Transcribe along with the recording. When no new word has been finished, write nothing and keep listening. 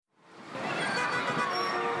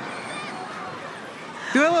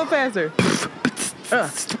Do it a little faster.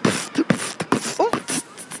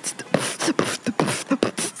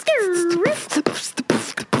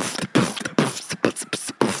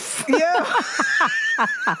 Yeah.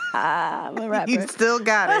 I'm a rapper. You still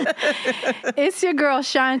got it. It's your girl,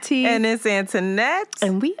 Shanti. And it's Antoinette.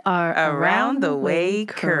 And we are Around the Way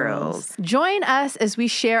Curls. Join us as we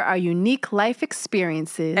share our unique life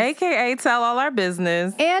experiences. AKA tell all our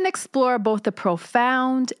business. And explore both the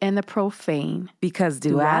profound and the profane. Because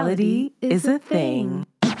duality is a thing.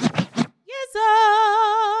 Yes, sir.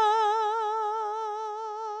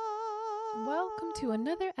 Welcome to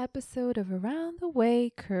another episode of Around the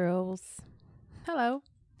Way Curls. Hello.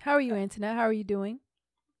 How are you, Antoinette? How are you doing?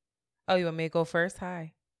 Oh, you want me to go first?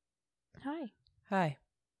 Hi. Hi.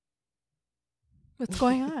 What's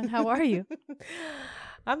going on? How are you?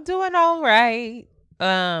 I'm doing all right.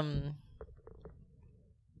 I'm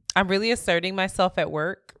really asserting myself at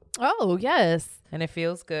work. Oh, yes. And it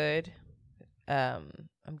feels good. I'm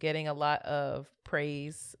getting a lot of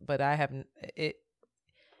praise, but I haven't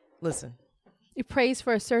listen. You praise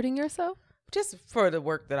for asserting yourself? Just for the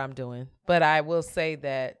work that I'm doing. But I will say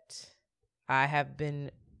that I have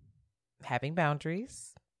been having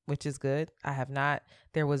boundaries, which is good.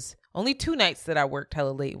 There was only 2 nights that I worked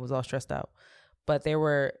hella late and was all stressed out. But there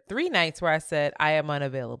were 3 nights where I said, I am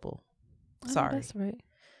unavailable. Sorry. That's right.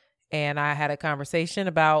 And I had a conversation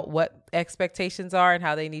about what expectations are and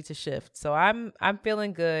how they need to shift. So I'm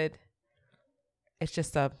feeling good. It's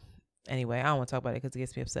just anyway, I don't want to talk about it because it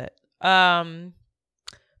gets me upset.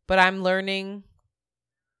 But I'm learning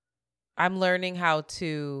how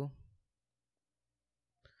to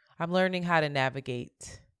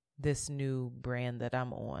navigate this new brand that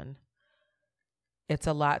I'm on. It's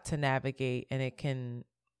a lot to navigate, and it can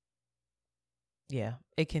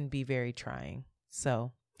be very trying.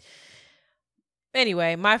 So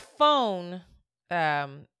anyway, my phone,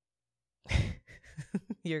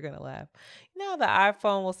 you're going to laugh. The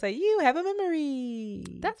iPhone will say, you have a memory.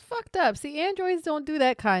 That's fucked up. See, Androids don't do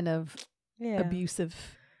that kind of abusive.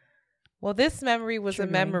 Well, this memory was a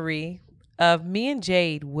memory of me and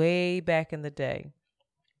Jade way back in the day.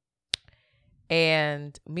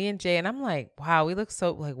 And me and Jade, and I'm like, wow, we look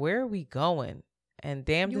so, like, where are we going? And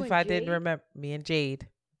damned if I didn't remember, me and Jade.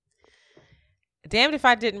 Damned if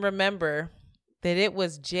I didn't remember that it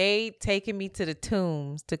was Jade taking me to the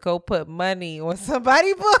Tombs to go put money on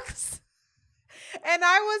somebody's books. And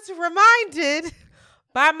I was reminded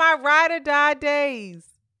by my ride or die days.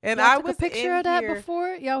 And I was took a picture of that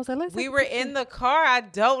before. Yeah, I was like, let's. We were in the car. I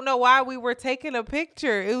don't know why we were taking a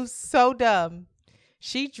picture. It was so dumb.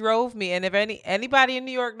 She drove me, and if anybody in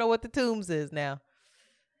New York know what the Tombs is now,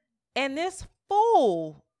 and this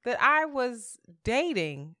fool that I was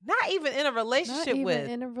dating, not even in a relationship with,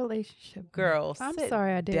 girl. I'm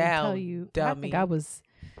sorry, I didn't tell you. Dummy. I think I was.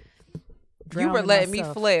 You were letting me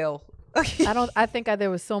flail. I think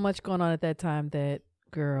there was so much going on at that time that,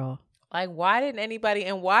 girl. Like, why didn't anybody,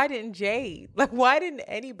 and why didn't Jade? Like, why didn't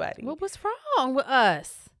anybody? What was wrong with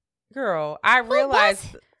us? Girl, I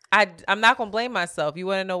realized I'm not going to blame myself. You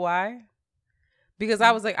want to know why? Because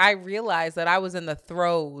I realized that I was in the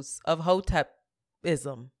throes of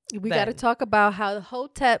Hotepism. We got to talk about how the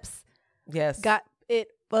Hoteps got it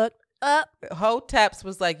fucked up. Hoteps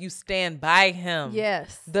was like, you stand by him.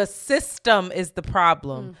 Yes. The system is the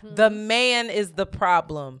problem. Mm-hmm. The man is the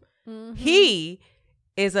problem. Mm-hmm. He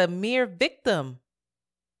is a mere victim.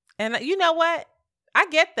 And you know what? I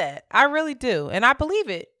get that. I really do. And I believe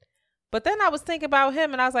it. But then I was thinking about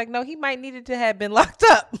him and I was like, no, he might needed to have been locked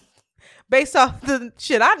up based off the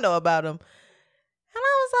shit I know about him. And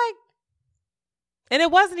I was like, and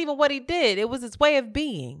it wasn't even what he did. It was his way of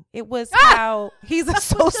being. It was how he's a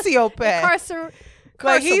sociopath.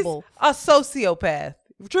 Like, he's a sociopath,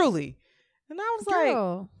 truly. And I was like,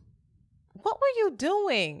 what were you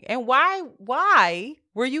doing? And why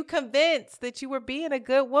were you convinced that you were being a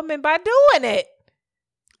good woman by doing it?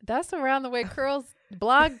 That's Around the Way Curls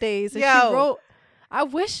blog days. And she wrote, I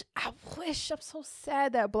wish, I'm so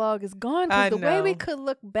sad that blog is gone. Because the way we could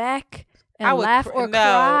look back and laugh or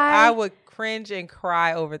cry. I would cringe and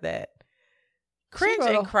cry over that.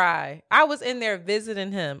 Cry. I was in there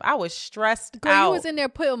visiting him. I was stressed out. You was in there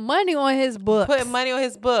putting money on his books.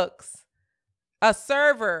 A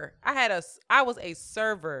server. I was a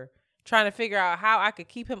server trying to figure out how I could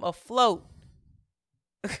keep him afloat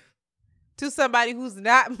to somebody who's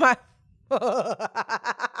not my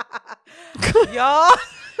y'all.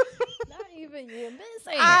 Not even you.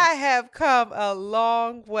 I have come a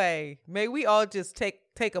long way. May we all just take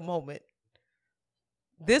a moment.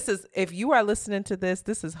 This is, if you are listening to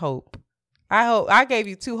this is hope. I gave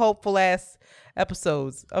you 2 hopeful ass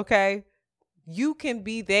episodes. Okay. you can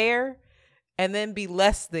be there and then be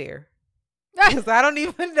less there. Because I don't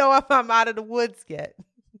even know if I'm out of the woods yet.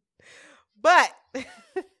 But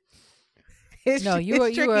it's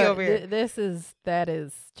tricky over here. That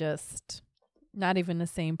is just not even the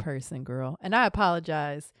same person, girl. And I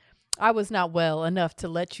apologize. I was not well enough to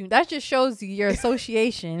let you. That just shows you your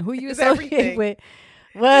association. Who you associate with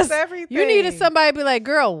was everything. You needed somebody to be like,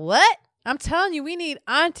 girl, what? I'm telling you, we need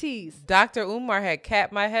aunties. Dr. Umar had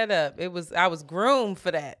capped my head up. I was groomed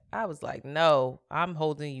for that. I was like, no, I'm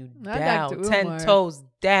holding you down. 10 toes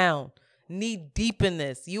down. Knee deep in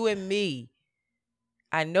this. You and me.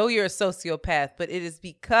 I know you're a sociopath, but it is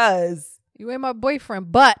because you ain't my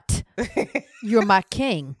boyfriend, but you're my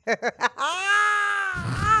king.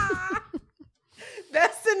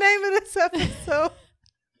 That's the name of this episode.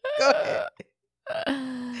 Go ahead.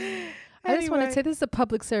 I just want to say this is a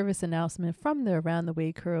public service announcement from the Around the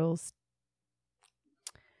Way Curls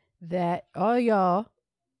that all y'all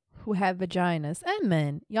who have vaginas and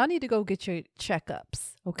men, y'all need to go get your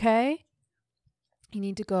checkups, okay? You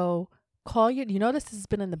need to go call you know this has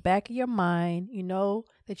been in the back of your mind. You know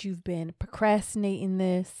that you've been procrastinating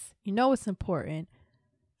this. You know it's important.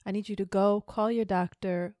 I need you to go call your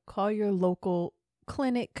doctor, call your local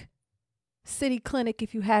clinic, city clinic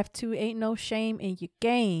if you have to. Ain't no shame in your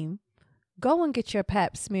game. Go and get your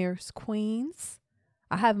pap smears, queens.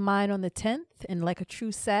 I have mine on the 10th, and like a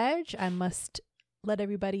true Sag, I must let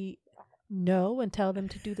everybody know and tell them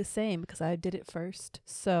to do the same because I did it first.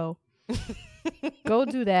 So go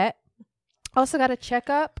do that. Also got a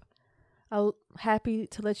checkup. I'm happy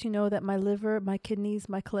to let you know that my liver, my kidneys,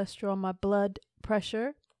 my cholesterol, my blood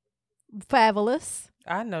pressure, fabulous.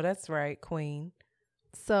 I know that's right, queen.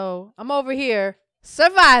 So I'm over here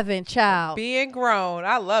surviving, child. Being grown.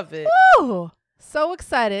 I love it. Woo! So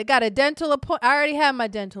excited. Got a dental appointment. I already have my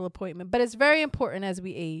dental appointment, but it's very important as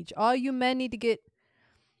we age. All you men need to get.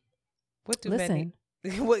 What do men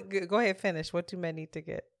need? Go ahead, finish. What do men need to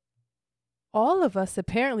get? All of us,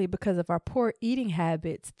 apparently, because of our poor eating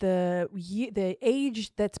habits, the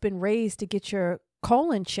age that's been raised to get your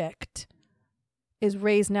colon checked is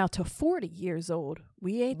raised now to 40 years old.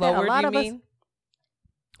 We ain't that. Lowered, a lot of mean? Us.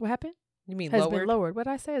 What happened? You mean has lowered? Been lowered. What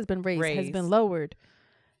did I say? Has been raised. Has been lowered.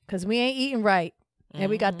 Because we ain't eating right. And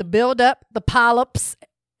we got the buildup, the polyps,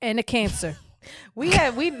 and the cancer. we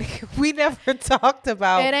never talked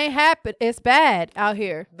about it. Ain't happened. It's bad out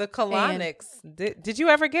here. The colonics. Did you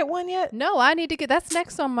ever get one yet? No, I need to get. That's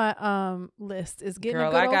next on my list. Is getting a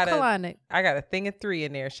good old colonic. I got a thing of 3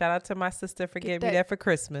 in there. Shout out to my sister for getting me that for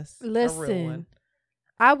Christmas. Listen, a real one.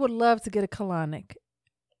 I would love to get a colonic.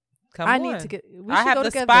 I need to get. I have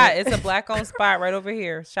the spot. It's a black-owned spot right over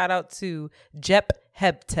here. Shout out to Jep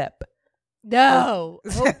Hebtep. No,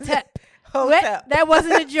 Hotep. That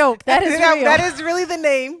wasn't a joke. That is real. That is really the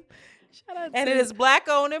name. And it is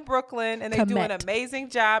black-owned in Brooklyn, and they do an amazing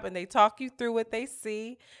job. And they talk you through what they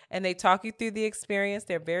see, and they talk you through the experience.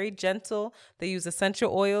 They're very gentle. They use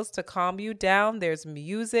essential oils to calm you down. There's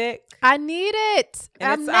music. I need it.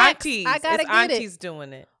 And it's aunties. I gotta get aunties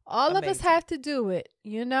doing it. All of us have to do it,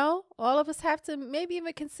 you know? All of us have to maybe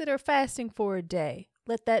even consider fasting for a day.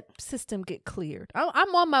 Let that system get cleared.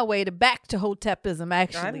 I'm on my way back to Hotepism,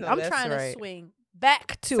 actually. I'm trying to swing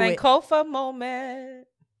back to it. Sankofa moment.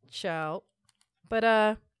 Child.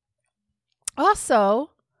 But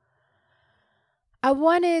also, I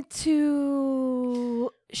wanted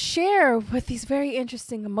to share with these very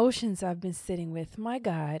interesting emotions I've been sitting with. My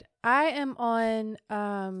God, I am on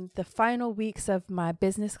the final weeks of my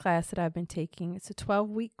business class that I've been taking. It's a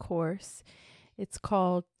 12-week course. It's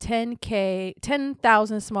called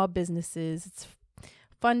 10,000 Small Businesses. It's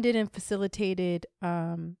funded and facilitated,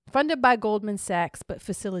 funded by Goldman Sachs, but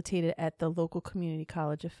facilitated at the local community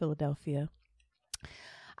college of Philadelphia.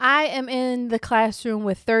 I am in the classroom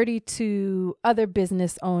with 32 other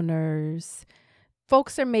business owners.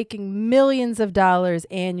 Folks are making millions of dollars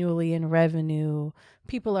annually in revenue.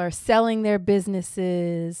 People are selling their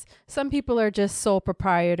businesses. Some people are just sole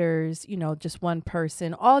proprietors, you know, just one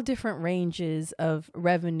person, all different ranges of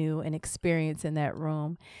revenue and experience in that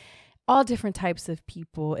room, all different types of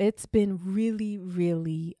people. It's been really,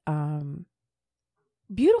 really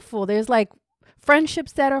beautiful. There's like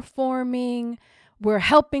friendships that are forming. We're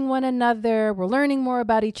helping one another. We're learning more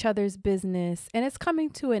about each other's business, and it's coming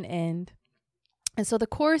to an end. And so the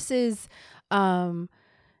course is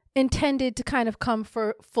intended to kind of come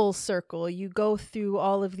for full circle. You go through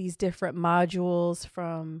all of these different modules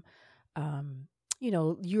from,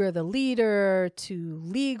 you're the leader, to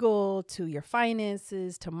legal, to your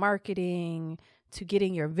finances, to marketing, to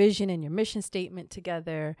getting your vision and your mission statement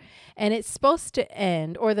together. And it's supposed to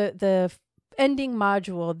end, or the ending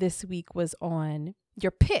module this week was on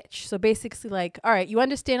your pitch. So basically like, all right, you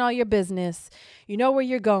understand all your business, you know where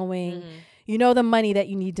you're going, you know the money that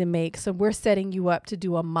you need to make. So we're setting you up to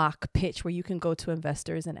do a mock pitch where you can go to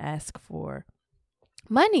investors and ask for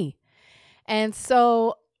money. And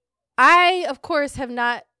so I, of course, have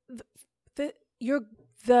not,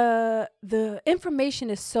 the information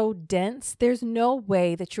is so dense. There's no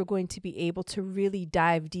way that you're going to be able to really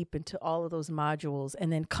dive deep into all of those modules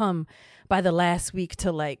and then come by the last week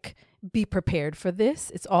to like be prepared for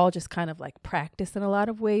this. It's all just kind of like practice in a lot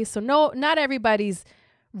of ways. So no, not everybody's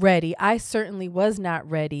ready. I certainly was not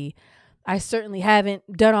ready. I certainly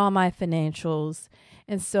haven't done all my financials.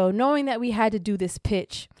 And so knowing that we had to do this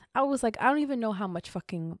pitch, I was like, I don't even know how much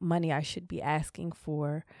fucking money I should be asking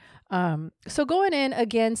for. So going in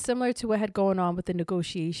again, similar to what had going on with the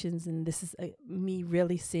negotiations, and this is me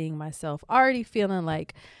really seeing myself already feeling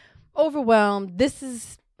like overwhelmed. This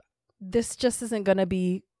just isn't going to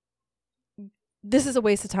be, this is a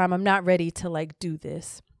waste of time. I'm not ready to like do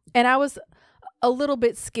this. And I was a little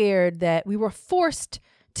bit scared that we were forced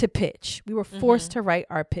to pitch. We were forced to write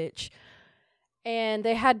our pitch. And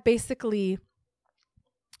they had basically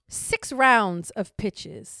 6 rounds of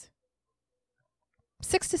pitches.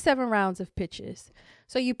 6 to 7 rounds of pitches.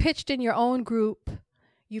 So you pitched in your own group,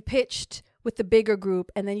 you pitched with the bigger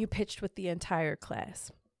group, and then you pitched with the entire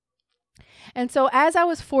class. And so as I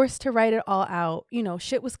was forced to write it all out, you know,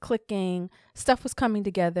 shit was clicking, stuff was coming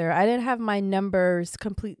together. I didn't have my numbers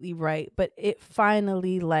completely right, but it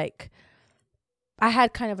finally, like, I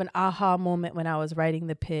had kind of an aha moment when I was writing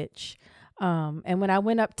the pitch. And when I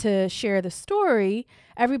went up to share the story,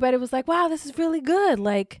 everybody was like, wow, this is really good.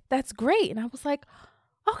 Like, that's great. And I was like,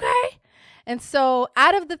 okay. And so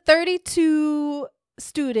out of the 32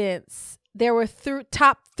 students, there were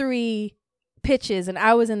top 3 pitches, and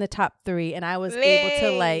I was in the top 3, and I was able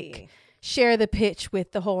to like share the pitch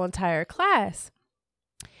with the whole entire class.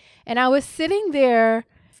 And I was sitting there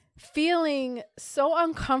feeling so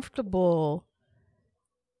uncomfortable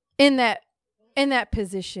in that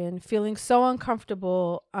position, feeling so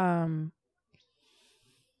uncomfortable.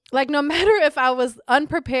 Like no matter if I was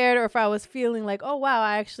unprepared or if I was feeling like, oh, wow,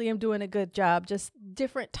 I actually am doing a good job, just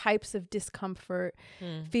different types of discomfort,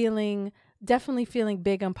 definitely feeling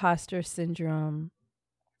big imposter syndrome.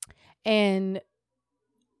 And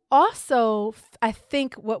also, I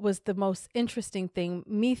think what was the most interesting thing,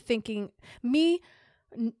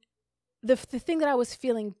 the thing that I was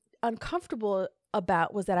feeling uncomfortable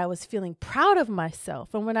about was that I was feeling proud of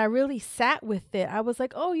myself. And when I really sat with it, I was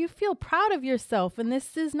like, oh, you feel proud of yourself. And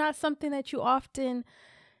this is not something that you often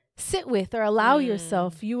sit with or allow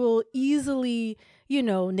yourself. You will easily,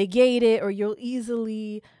 negate it, or you'll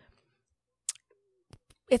easily,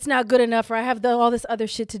 it's not good enough, or I have all this other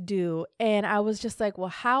shit to do. And I was just like, well,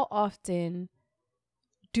 how often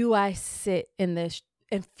do I sit in this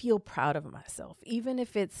and feel proud of myself? Even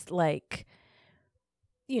if it's like,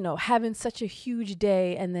 having such a huge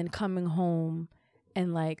day and then coming home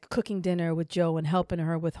and like cooking dinner with Joe and helping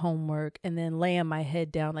her with homework and then laying my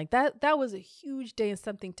head down. Like that was a huge day and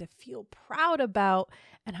something to feel proud about,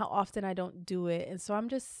 and how often I don't do it. And so I'm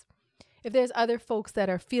just, if there's other folks that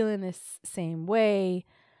are feeling this same way,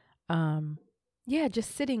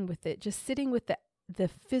 just sitting with it, just sitting with the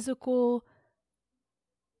physical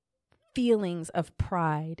feelings of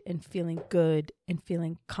pride and feeling good and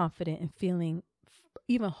feeling confident and feeling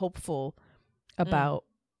even hopeful about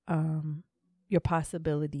your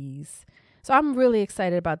possibilities. So I'm really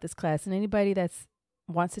excited about this class, and anybody that's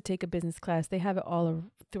wants to take a business class, they have it all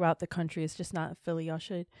throughout the country. It's just not in Philly. Y'all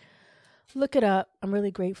should look it up. I'm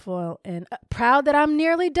really grateful and proud that I'm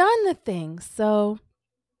nearly done the thing. So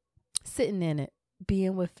sitting in it,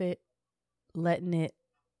 being with it, letting it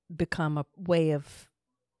become a way of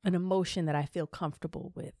an emotion that I feel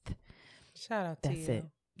comfortable with. Shout out to you. That's it.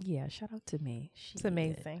 Yeah, shout out to me. It's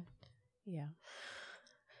amazing. Yeah.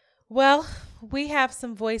 Well, we have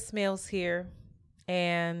some voicemails here,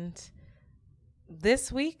 and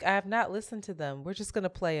this week I have not listened to them. We're just going to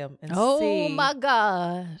play them and see. Oh my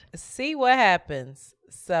God. See what happens.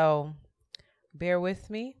 So bear with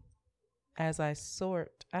me as I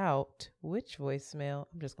sort out which voicemail.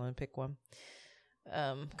 I'm just going to pick one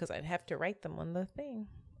because I'd have to write them on the thing.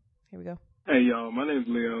 Here we go. Hey, y'all, my name's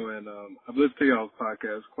Leo, and I've listened to y'all's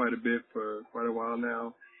podcast quite a bit for quite a while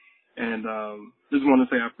now, and just want to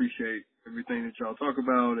say I appreciate everything that y'all talk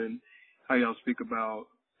about and how y'all speak about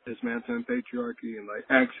dismantling patriarchy and, like,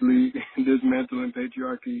 actually dismantling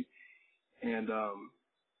patriarchy, and,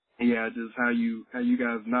 just how you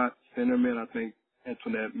guys not center men. I think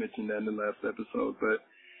Antoinette mentioned that in the last episode, but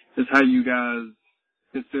just how you guys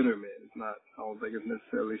consider men. It's not, I don't think it's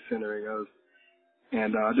necessarily centering us.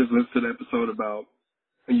 And I just listened to the episode about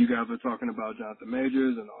when you guys were talking about Jonathan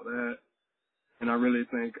Majors and all that. And I really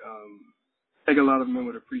think a lot of men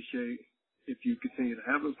would appreciate if you continue to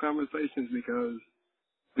have those conversations, because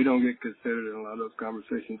we don't get considered in a lot of those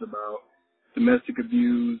conversations about domestic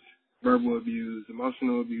abuse, verbal abuse,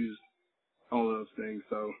 emotional abuse, all of those things.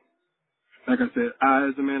 So, like I said, I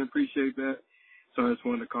as a man appreciate that. So I just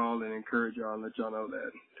wanted to call and encourage y'all and let y'all know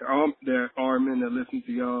that there are men that listen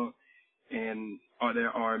to y'all, and there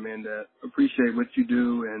are men that appreciate what you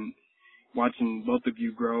do, and watching both of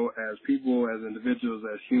you grow as people, as individuals,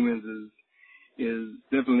 as humans is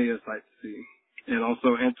definitely a sight to see. And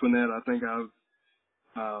also, Antoinette, I think I've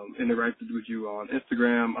interacted with you on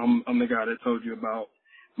Instagram. I'm the guy that told you about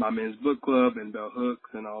my men's book club and Bell Hooks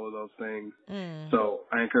and all of those things. So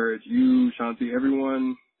I encourage you, Shanti,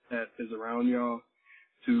 everyone that is around y'all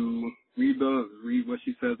to read Bell Hooks, read what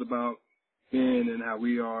she says about men and how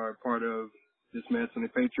we are part of dismantling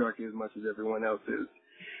patriarchy as much as everyone else is.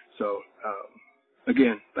 So,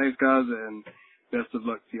 again, thanks, guys, and best of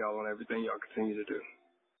luck to y'all on everything y'all continue to do.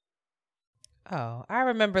 Oh, I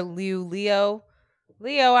remember Leo.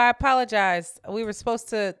 Leo, I apologize. We were supposed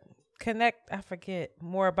to connect. I forget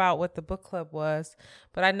more about what the book club was,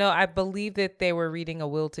 but I believe that they were reading A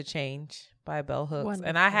Will to Change by Bell Hooks. Wonderful.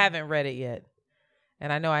 And I haven't read it yet.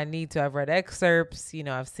 And I know I need to. I've read excerpts,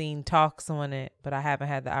 I've seen talks on it, but I haven't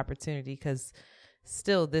had the opportunity because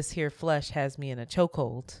still this here flesh has me in a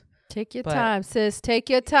chokehold. Take your time, sis. Take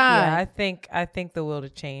your time. Yeah, I think A Will to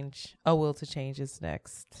Change is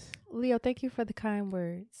next. Leo, thank you for the kind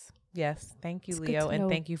words. Yes, thank you, Leo, and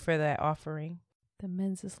thank you for that offering. The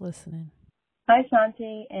men's is listening. Hi,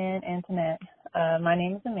 Shanti and Antoinette. My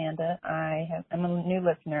name is Amanda. I'm a new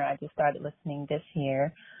listener. I just started listening this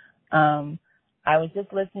year. I was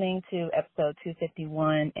just listening to episode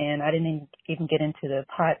 251, and I didn't even get into the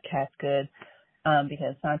podcast good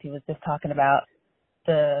because Shanti was just talking about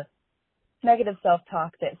the negative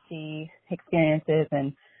self-talk that she experiences,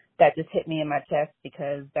 and that just hit me in my chest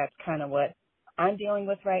because that's kind of what I'm dealing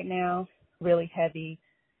with right now, really heavy.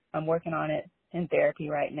 I'm working on it in therapy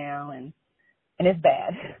right now, and it's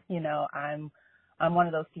bad. I'm one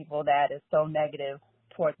of those people that is so negative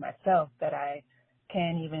towards myself that I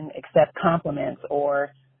can't even accept compliments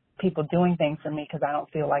or people doing things for me because I don't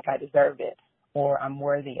feel like I deserve it or I'm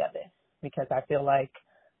worthy of it, because I feel like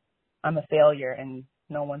I'm a failure and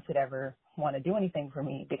no one should ever want to do anything for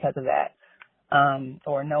me because of that,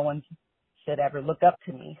 or no one should ever look up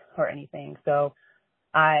to me or anything. So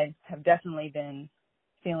I have definitely been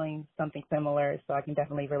feeling something similar, so I can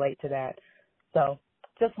definitely relate to that. So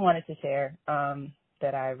just wanted to share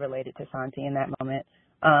that I related to Shanti in that moment.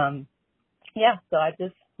 So I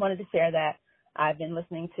just wanted to share that. I've been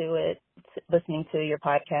listening to your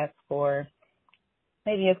podcast for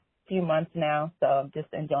maybe a few months now, so I'm just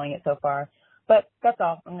enjoying it so far. But that's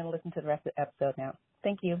all. I'm going to listen to the rest of the episode now.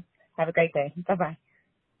 Thank you. Have a great day. Bye-bye.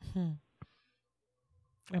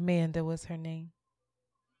 Amanda was her name.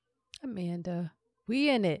 Amanda. We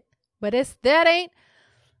in it. But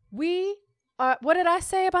we are, what did I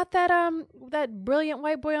say about that brilliant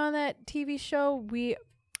white boy on that TV show?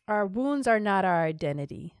 Our wounds are not our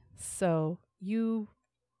identity. So you,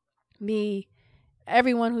 me,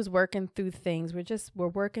 everyone who's working through things, we're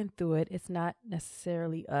working through it. It's not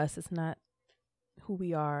necessarily us. It's not who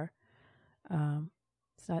we are.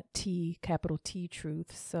 It's not capital T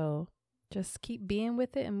truth. So just keep being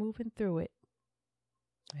with it and moving through it.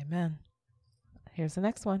 Amen. Here's the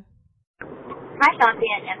next one. Hi, Shanti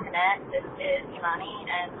and Antoinette. This is Imani,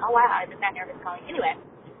 and oh wow, I just got nervous calling. Anyway,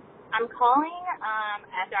 I'm calling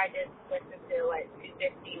after I just listened to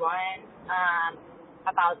 251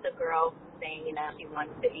 about the girl saying, she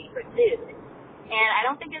wants to be pursued. And I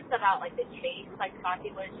don't think it's about the chase like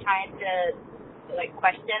Shanti was trying to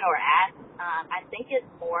question or ask. I think it's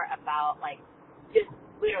more about just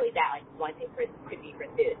literally that, wanting to be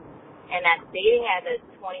pursued. And that's dating as a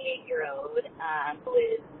 28-year-old who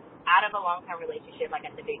is out of a long-term relationship, at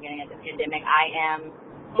the beginning of the pandemic. I am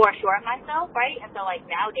more sure of myself, right? And so,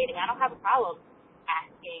 now dating, I don't have a problem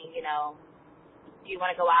asking, do you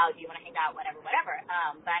want to go out? Do you want to hang out? Whatever.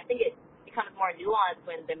 But I think it becomes more nuanced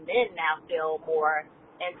when the men now feel more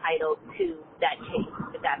entitled to that chase,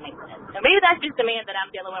 if that makes sense. So maybe that's just the man that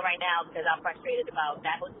I'm dealing with right now because I'm frustrated about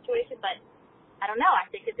that whole situation, but I don't know. I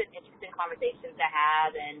think it's an interesting conversation to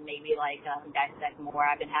have and maybe dissect more.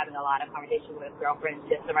 I've been having a lot of conversations with girlfriends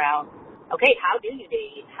just around, okay, how do you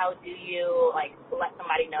date? How do you let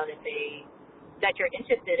somebody know that you're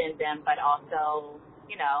interested in them, but also,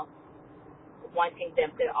 wanting them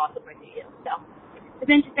to also pursue you. So it's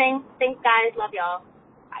interesting. Thanks, guys. Love y'all.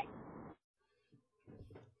 Bye.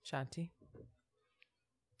 Shanti.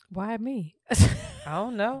 Why me? I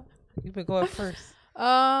don't know. You been going first.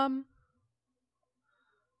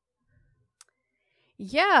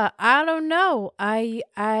 Yeah, I don't know. I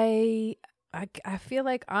feel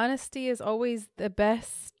like honesty is always the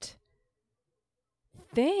best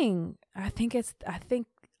thing. I think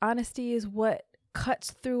honesty is what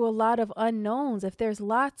cuts through a lot of unknowns. If there's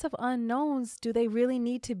lots of unknowns, do they really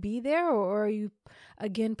need to be there, or are you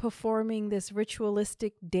again performing this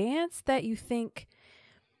ritualistic dance that you think,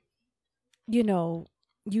 you know,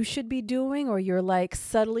 you should be doing, or you're like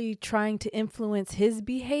subtly trying to influence his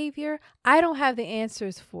behavior? I don't have the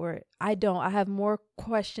answers for it. I have more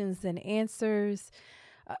questions than answers.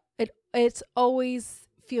 It's always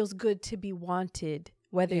feels good to be wanted,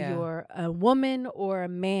 whether you're a woman or a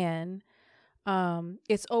man.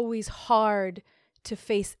 It's always hard to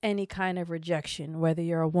face any kind of rejection, whether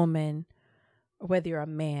you're a woman or whether you're a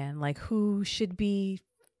man. Like, who should be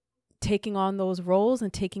taking on those roles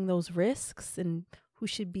and taking those risks, and who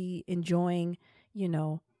should be enjoying, you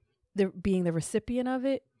know, being the recipient of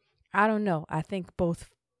it? I don't know. I think both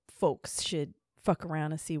folks should fuck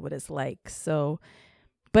around and see what it's like. So,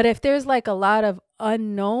 but if there's like a lot of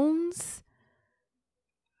unknowns,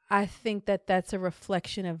 I think that's a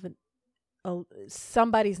reflection of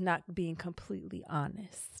somebody's not being completely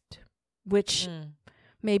honest, which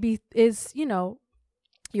maybe is, you know,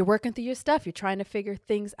 you're working through your stuff. You're trying to figure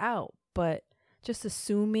things out, but just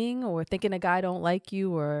assuming or thinking a guy don't like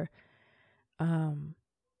you, or I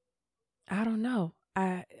don't know.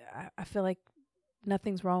 I feel like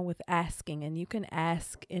nothing's wrong with asking, and you can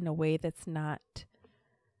ask in a way that's not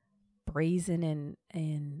brazen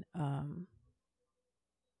and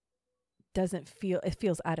it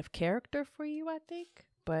feels out of character for you, I think,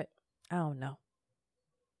 but I don't know.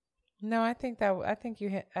 No, I think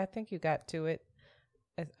you got to it.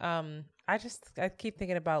 I keep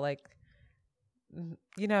thinking about, like,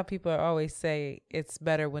 you know, people always say it's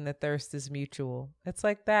better when the thirst is mutual. It's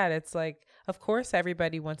like that. It's like, of course,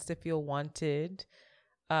 everybody wants to feel wanted.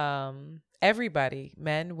 Everybody,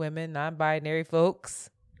 men, women, non-binary folks,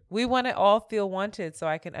 we want to all feel wanted. So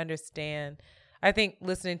I can understand. I think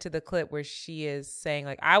listening to the clip where she is saying,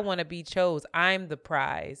 like, I want to be chose. I'm the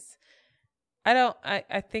prize.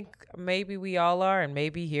 I think maybe we all are, and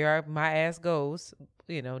maybe here my ass goes,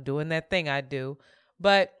 you know, doing that thing I do.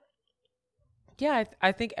 But yeah,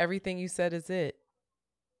 I think everything you said is it.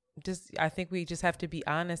 I think we just have to be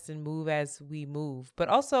honest and move as we move, but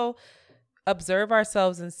also observe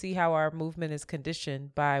ourselves and see how our movement is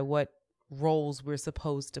conditioned by what roles we're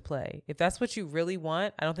supposed to play. If that's what you really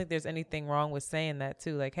want, I don't think there's anything wrong with saying that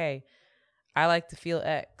too. Like, hey, I like to feel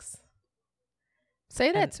X.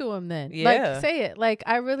 Say that to him then. Yeah. Like, say it. Like,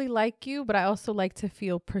 I really like you, but I also like to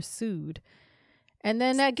feel pursued. And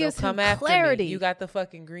then that gives him clarity. You got the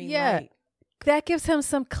fucking green light. That gives him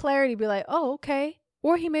some clarity. Be like, oh, okay.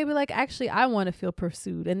 Or he may be like, actually, I want to feel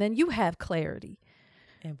pursued. And then you have clarity.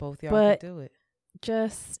 And both y'all can do it.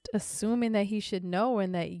 Just assuming that he should know,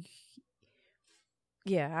 and that,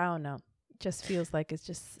 I don't know. Just feels like it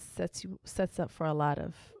just sets up for a lot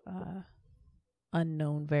of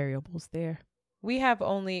unknown variables there. We have a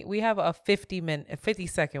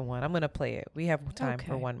 50-second one. I'm going to play it. We have time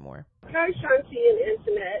for one more. Hi, Shanti and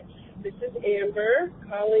Internet. This is Amber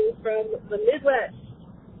calling from the Midwest.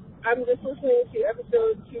 I'm just listening to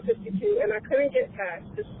episode 252, and I couldn't get past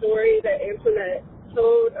the story that Antoinette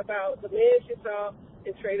told about the man she saw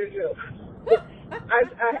in Trader Joe's.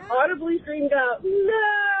 I audibly screamed out,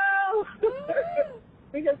 no!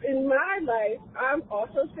 Because in my life, I'm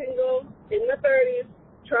also single, in my 30s,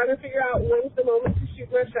 trying to figure out when's the moment to shoot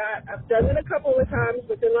my shot. I've done it a couple of times,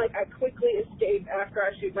 but then, like, I quickly escape after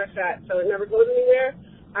I shoot my shot, so it never goes anywhere.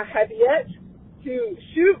 I have yet to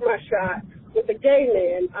shoot my shot with a gay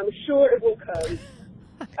man. I'm sure it will come.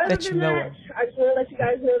 Other than that, I just want to let you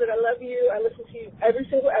guys know that I love you. I listen to you every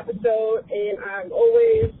single episode, and I'm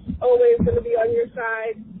always going to be on your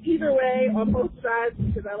side, either way, on both sides,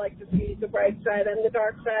 because I like to see the bright side and the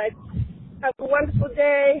dark side. Have a wonderful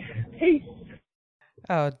day. Peace.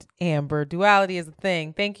 Oh, Amber, duality is a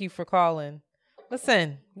thing. Thank you for calling.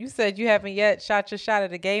 Listen, you said you haven't yet shot your shot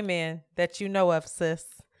at a gay man that you know of, sis.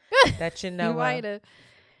 That you know you might have.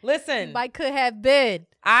 Listen. Might could have been.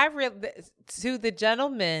 To the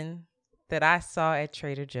gentleman that I saw at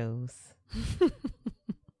Trader Joe's,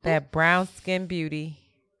 that brown skin beauty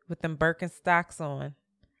with them Birkenstocks on,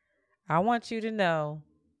 I want you to know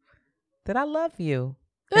that I love you.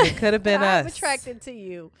 It could have been us. I'm attracted to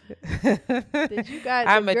you. Did you guys?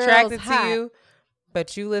 I'm attracted to you,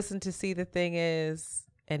 but you listened to See the Thing Is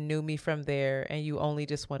and knew me from there, and you only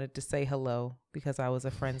just wanted to say hello because I was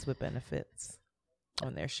a Friends with Benefits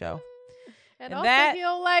on their show. And also, he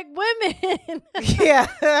don't like women. Yeah,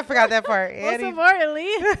 I forgot that part. Most importantly,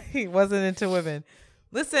 he wasn't into women.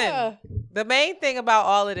 Listen, the main thing about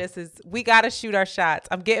all of this is we got to shoot our shots.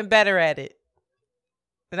 I'm getting better at it.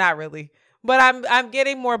 Not really, but I'm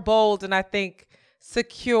getting more bold and I think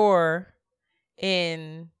secure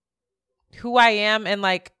in who I am and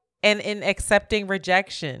like and in accepting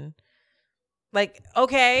rejection. Like,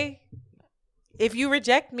 okay, if you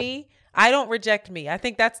reject me, I don't reject me. I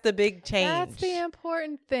think that's the big change. That's the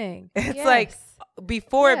important thing. It's like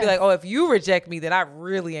before it'd be like, oh, if you reject me, then I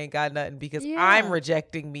really ain't got nothing because I'm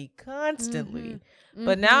rejecting me constantly.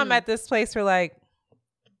 But now I'm at this place where like,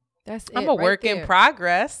 I'm a work in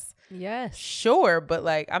progress. Yes. Sure. But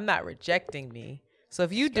like, I'm not rejecting me. So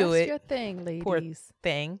if you do it. Your thing, ladies. Poor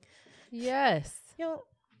thing. Yes. You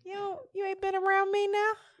ain't been around me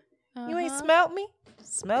now. You ain't smelt me.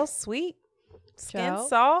 Smell sweet. Skin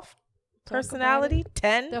soft. Personality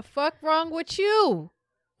 10. The fuck wrong with you?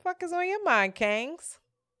 Fuck is on your mind, Kangs?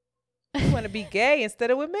 You want to be gay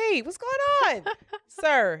instead of with me? What's going on?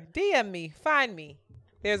 Sir, DM me. Find me.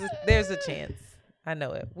 There's a chance. I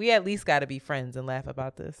know it. We at least got to be friends and laugh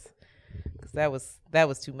about this. Because that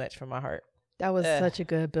was too much for my heart. That was such a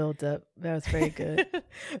good build up. That was very good.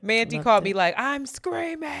 Mandy called me like, I'm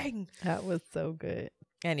screaming. That was so good.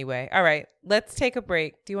 Anyway, all right. Let's take a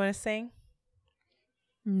break. Do you want to sing?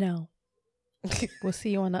 No. We'll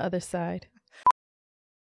see you on the other side.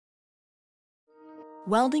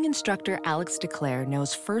 Welding instructor Alex DeClaire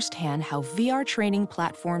knows firsthand how VR training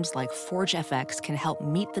platforms like ForgeFX can help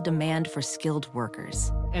meet the demand for skilled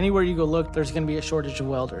workers. Anywhere you go look, there's going to be a shortage of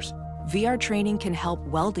welders. VR training can help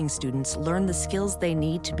welding students learn the skills they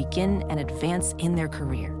need to begin and advance in their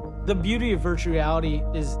career. The beauty of virtual reality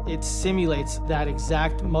is it simulates that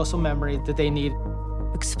exact muscle memory that they need.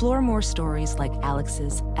 Explore more stories like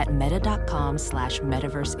Alex's at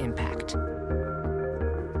meta.com/metaverseimpact.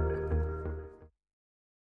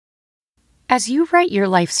 As you write your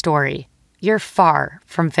life story, you're far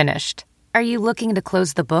from finished. Are you looking to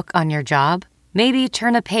close the book on your job? Maybe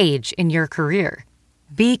turn a page in your career?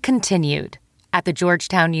 Be continued at the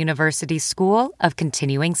Georgetown University School of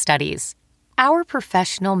Continuing Studies. Our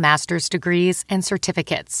professional master's degrees and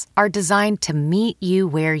certificates are designed to meet you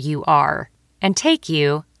where you are and take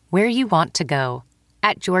you where you want to go.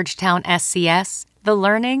 At Georgetown SCS, the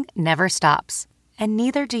learning never stops, and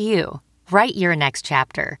neither do you. Write your next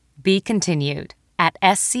chapter. Be continued at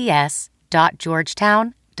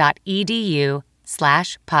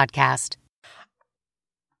scs.georgetown.edu/podcast.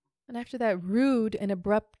 And after that rude and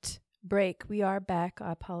abrupt break, we are back.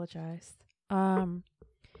 I apologize.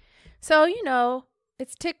 So,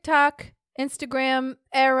 it's TikTok, Instagram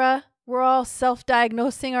era. We're all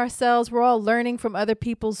self-diagnosing ourselves. We're all learning from other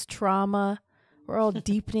people's trauma. We're all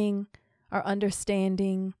deepening our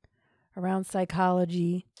understanding around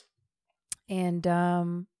psychology. And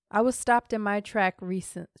I was stopped in my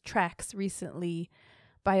tracks recently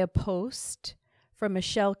by a post from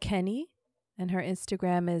Michelle Kenny, and her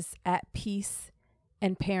Instagram is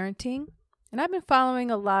 @peaceandparenting. And I've been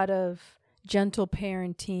following a lot of gentle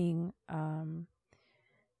parenting,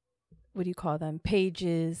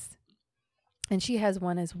 pages. And she has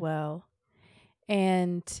one as well.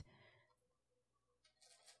 And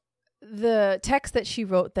the text that she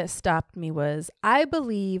wrote that stopped me was, I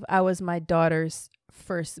believe I was my daughter's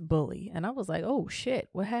first bully. And I was like, oh shit,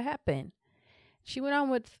 what had happened? She went on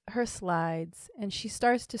with her slides and she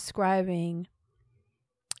starts describing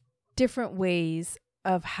different ways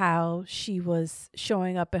of how she was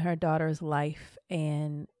showing up in her daughter's life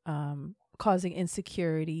and causing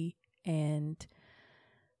insecurity and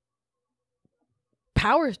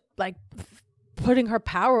power, like putting her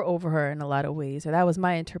power over her in a lot of ways. Or that was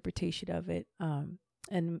my interpretation of it. And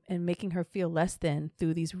making her feel less than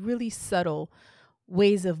through these really subtle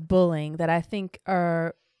ways of bullying that I think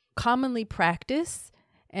are commonly practiced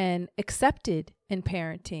and accepted in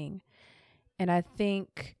parenting. And I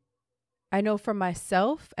know for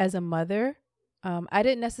myself as a mother, I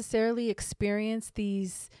didn't necessarily experience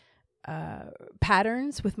these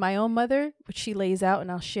patterns with my own mother, which she lays out and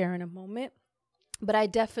I'll share in a moment. But I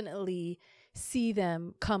definitely see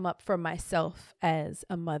them come up for myself as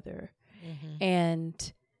a mother. Mm-hmm.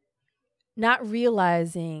 And not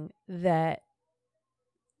realizing that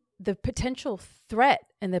the potential threat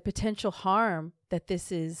and the potential harm that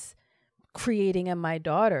this is creating in my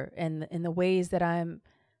daughter and in the ways that I'm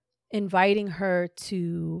inviting her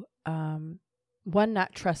to, one,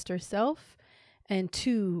 not trust herself, and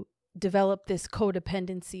two, develop this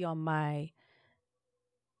codependency on my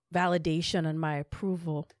validation and my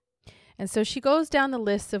approval. And so she goes down the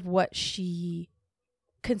list of what she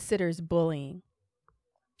considers bullying.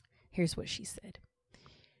 Here's what she said.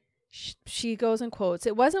 She goes and quotes,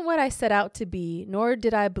 "It wasn't what I set out to be, nor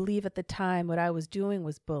did I believe at the time what I was doing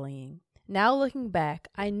was bullying. Now looking back,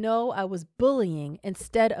 I know I was bullying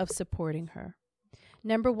instead of supporting her.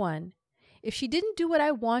 Number one, if she didn't do what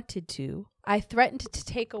I wanted to, I threatened to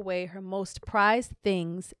take away her most prized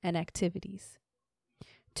things and activities.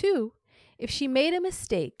 2, if she made a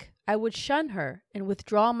mistake, I would shun her and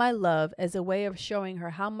withdraw my love as a way of showing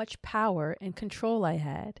her how much power and control I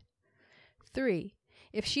had. 3,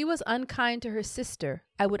 if she was unkind to her sister,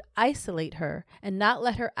 I would isolate her and not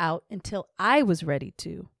let her out until I was ready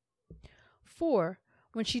to. 4,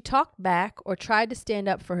 when she talked back or tried to stand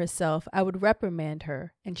up for herself, I would reprimand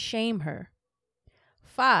her and shame her.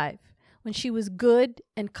 5, when she was good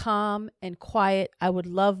and calm and quiet, I would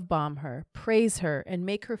love bomb her, praise her, and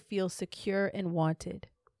make her feel secure and wanted.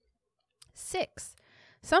 6,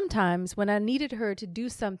 sometimes when I needed her to do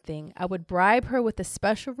something, I would bribe her with a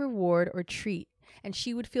special reward or treat, and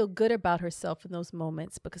she would feel good about herself in those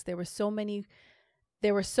moments because there were so many,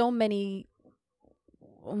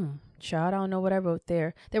 child, I don't know what I wrote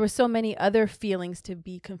there. There were so many other feelings to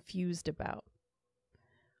be confused about."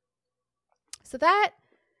 So that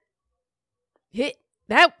hit.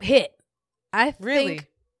 I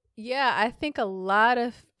think a lot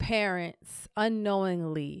of parents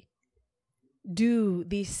unknowingly do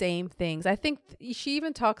these same things. I think she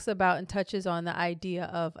even talks about and touches on the idea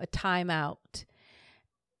of a timeout,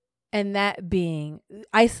 and that being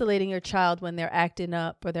isolating your child when they're acting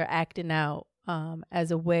up or they're acting out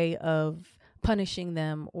as a way of punishing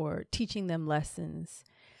them or teaching them lessons.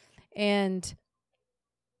 And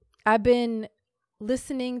I've been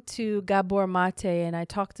listening to Gabor Mate, and I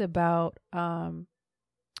talked about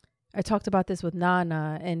this with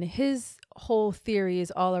Nana, and his whole theory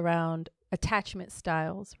is all around attachment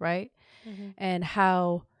styles, right? Mm-hmm. And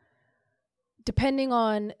how, depending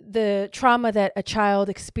on the trauma that a child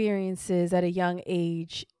experiences at a young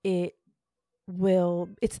age, it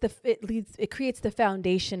creates the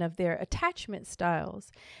foundation of their attachment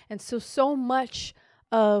styles. And so much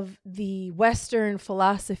of the Western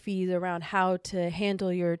philosophies around how to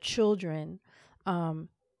handle your children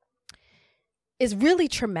is really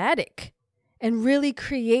traumatic and really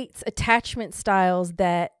creates attachment styles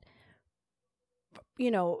that,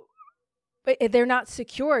 they're not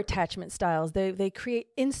secure attachment styles. They create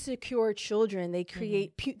insecure children. They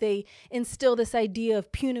create, they instill this idea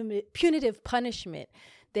of punitive punishment.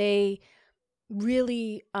 They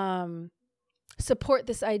really support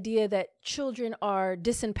this idea that children are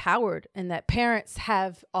disempowered and that parents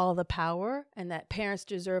have all the power and that parents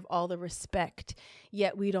deserve all the respect.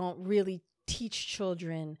 Yet we don't really teach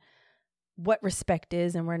children what respect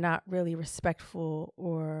is, and we're not really respectful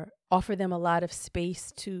or offer them a lot of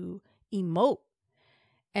space to emote.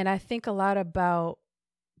 And I think a lot about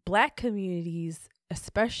Black communities,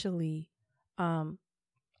 especially,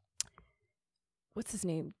 what's his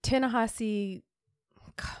name? Ta-Nehisi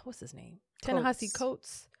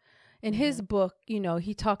Coates. In his book,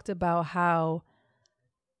 he talked about how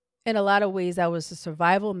in a lot of ways that was a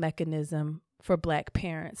survival mechanism for Black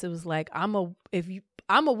parents. It was like, I'm a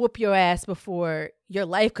whoop your ass before your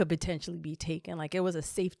life could potentially be taken. Like, it was a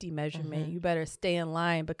safety measurement. You better stay in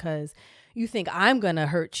line because you think I'm going to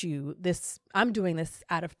hurt you. I'm doing this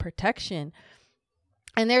out of protection.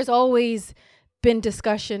 And there's always been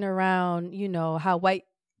discussion around, how white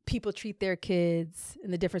people treat their kids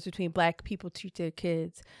and the difference between Black people treat their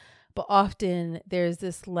kids. But often there's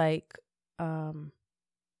this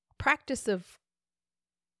practice of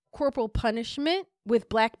corporal punishment with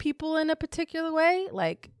Black people in a particular way.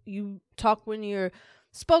 Like, you talk when you're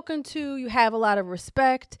spoken to, you have a lot of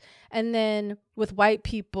respect. And then with white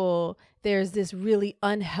people, there's this really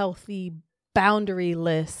unhealthy,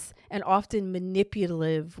 boundaryless, and often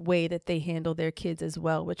manipulative way that they handle their kids as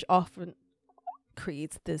well, which often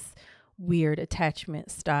creates this weird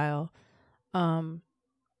attachment style. But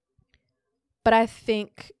I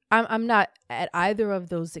think I'm not at either of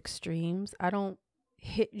those extremes. I don't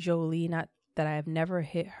hit Jolie, not that I have never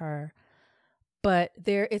hit her, but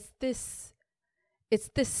it's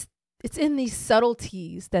in these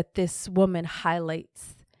subtleties that this woman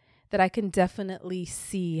highlights that I can definitely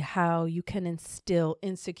see how you can instill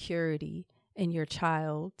insecurity in your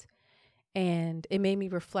child. And it made me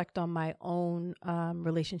reflect on my own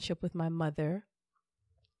relationship with my mother.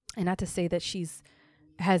 And not to say that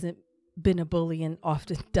hasn't been a bully and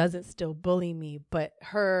often doesn't still bully me, but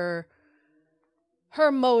her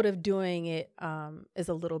mode of doing it is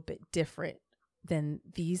a little bit different than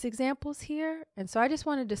these examples here. And so I just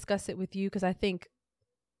want to discuss it with you because I think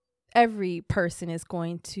every person is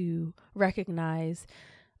going to recognize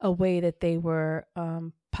a way that they were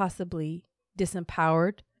possibly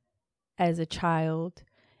disempowered as a child,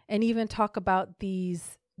 and even talk about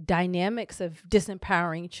these dynamics of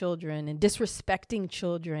disempowering children and disrespecting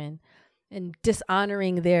children and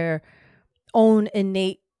dishonoring their own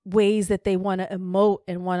innate ways that they want to emote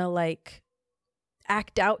and want to like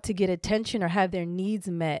act out to get attention or have their needs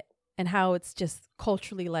met, and how it's just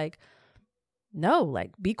culturally like, no,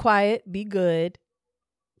 like be quiet, be good,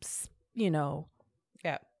 you know.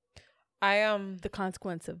 Yeah. The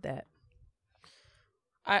consequence of that.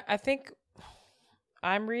 I think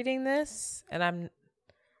I'm reading this and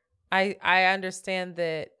I understand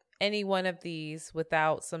that any one of these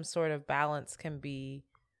without some sort of balance can be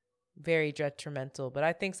very detrimental. But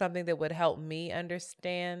I think something that would help me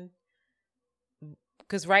understand,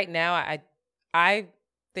 because right now I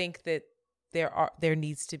think that there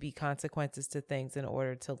needs to be consequences to things in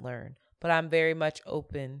order to learn. But I'm very much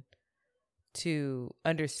open to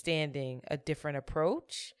understanding a different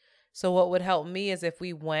approach. So what would help me is if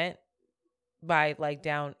we went by like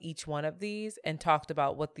down each one of these and talked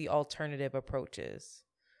about what the alternative approach is.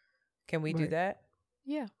 Can we do that?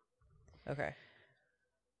 Yeah. Okay.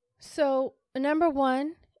 So number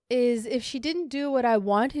 1 is, if she didn't do what I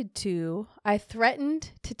wanted to, I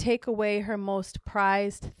threatened to take away her most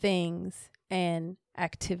prized things and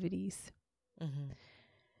activities. Mm-hmm.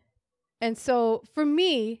 And so for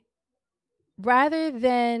me, rather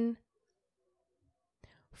than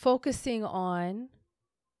focusing on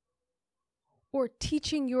or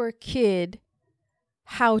teaching your kid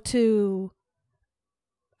how to,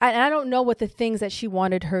 I don't know what the things that she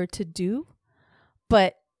wanted her to do,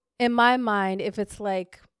 but in my mind, if it's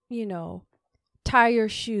like, you know, tie your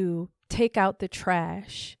shoe, take out the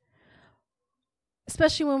trash,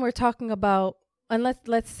 especially when we're talking about, and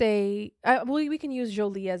let's say, we can use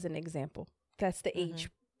Jolie as an example. That's the age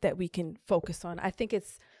that we can focus on. I think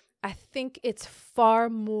it's far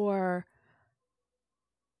more.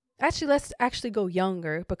 Actually, let's actually go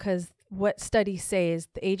younger, because what studies say is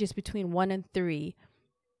the ages between 1 and 3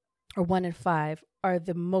 or 1 and 5 are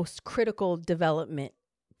the most critical development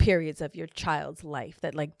periods of your child's life.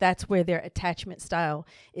 That's where their attachment style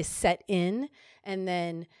is set in. And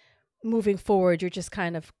then moving forward, you're just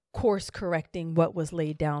kind of course correcting what was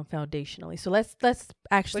laid down foundationally. So let's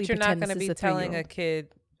actually. But you're not going to be telling a kid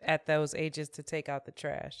at those ages to take out the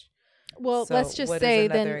trash. Well, so let's just say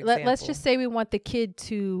then let's just say we want the kid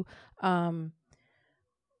to, I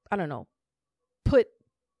don't know, put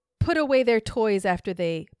away their toys after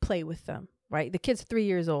they play with them, right? The kid's 3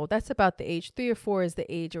 years old. That's about the age. 3 or 4 is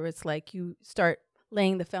the age where it's like you start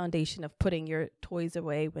laying the foundation of putting your toys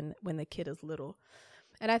away when the kid is little.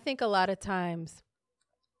 And I think a lot of times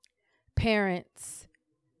parents,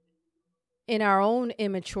 in our own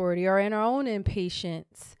immaturity or in our own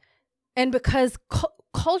impatience, and because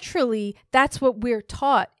culturally, that's what we're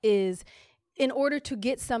taught is, in order to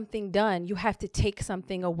get something done, you have to take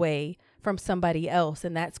something away from somebody else.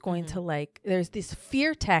 And that's going to there's this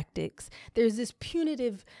fear tactics. There's this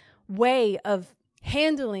punitive way of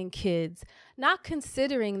handling kids, not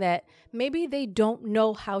considering that maybe they don't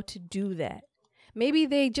know how to do that. Maybe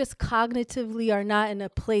they just cognitively are not in a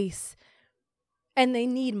place, and they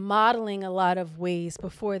need modeling a lot of ways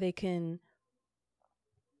before they can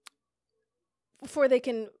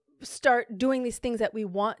start doing these things that we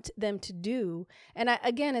want them to do. And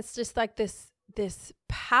again, it's just like this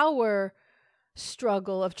power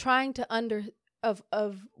struggle of trying to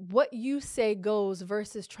of what you say goes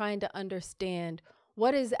versus trying to understand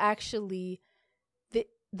what is actually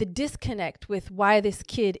the disconnect with why this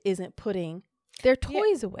kid isn't putting their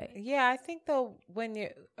toys away. Yeah, I think though, when you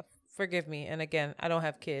forgive me, and again, I don't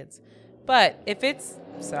have kids, but if it's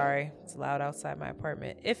loud outside my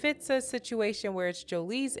apartment. If it's a situation where it's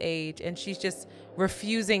Jolie's age and she's just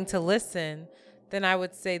refusing to listen, then I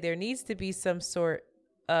would say there needs to be some sort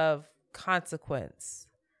of consequence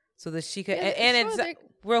so that she could, it's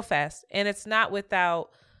real fast. And it's not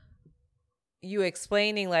without you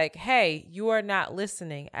explaining like, hey, you are not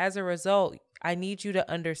listening. As a result, I need you to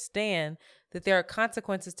understand that there are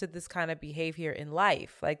consequences to this kind of behavior in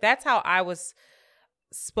life. Like, that's how I was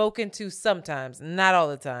spoken to sometimes, not all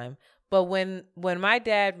the time. But when my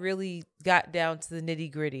dad really got down to the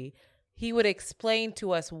nitty gritty, he would explain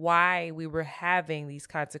to us why we were having these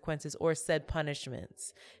consequences or said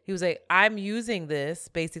punishments. He was like, I'm using this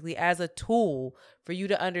basically as a tool for you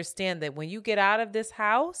to understand that when you get out of this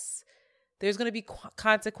house, there's going to be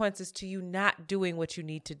consequences to you not doing what you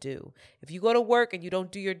need to do. If you go to work and you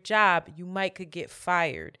don't do your job, you could get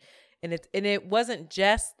fired. And it wasn't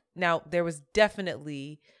just, now there was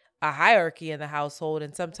definitely a hierarchy in the household,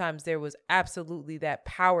 and sometimes there was absolutely that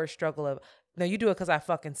power struggle of, no, you do it because I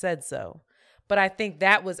fucking said so. But I think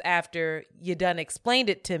that was after you done explained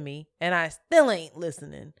it to me and I still ain't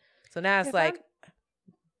listening. So now it's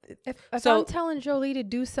if I'm telling Jolie to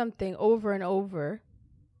do something over and over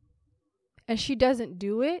and she doesn't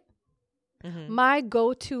do it, my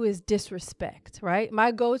go-to is disrespect, right?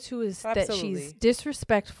 My go-to is that she's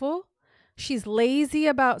disrespectful, she's lazy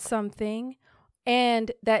about something, and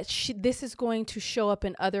that this is going to show up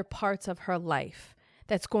in other parts of her life.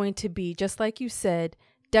 That's going to be, just like you said,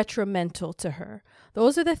 detrimental to her.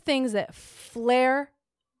 Those are the things that flare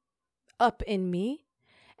up in me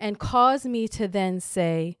and cause me to then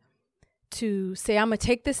say, I'm going to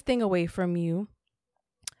take this thing away from you.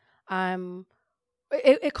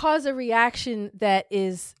 It caused a reaction that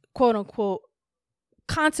is, quote unquote,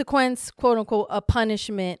 consequence, quote unquote, a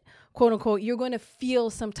punishment, quote unquote. You're going to feel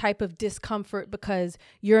some type of discomfort because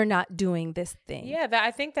you're not doing this thing. Yeah,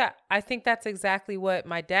 I think that's exactly what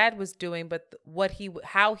my dad was doing, but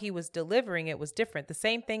how he was delivering it was different. The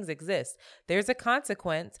same things exist. There's a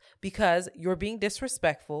consequence because you're being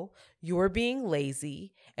disrespectful, you're being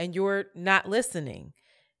lazy, and you're not listening.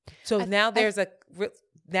 So now there's a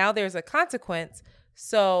consequence.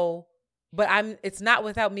 So, but it's not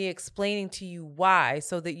without me explaining to you why,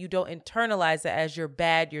 so that you don't internalize it as you're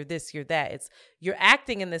bad, you're this, you're that. You're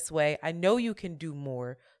acting in this way. I know you can do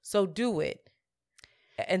more, so do it.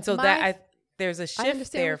 And so there's a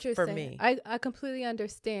shift there for me. I completely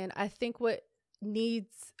understand. I think what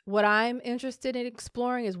I'm interested in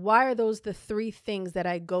exploring is, why are those the three things that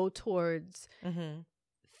I go towards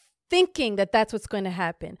thinking that that's what's going to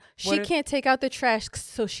happen? She can't take out the trash,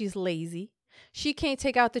 so she's lazy. She can't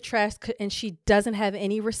take out the trash and she doesn't have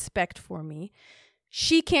any respect for me.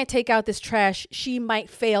 She can't take out this trash. She might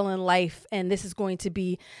fail in life. And this is going to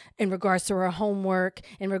be in regards to her homework,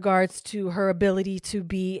 in regards to her ability to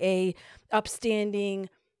be a upstanding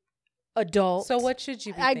adult. So what should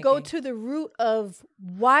you be thinking? I go to the root of,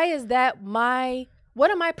 why is that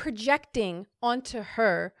what am I projecting onto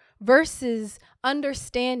her, versus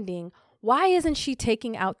understanding, why isn't she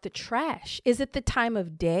taking out the trash? Is it the time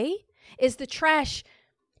of day? Is the trash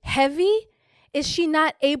heavy? Is she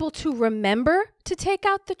not able to remember to take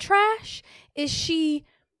out the trash? If she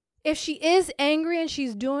is angry and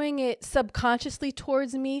she's doing it subconsciously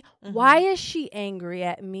towards me, why is she angry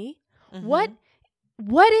at me? What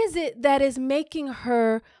is it that is making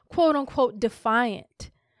her, quote unquote,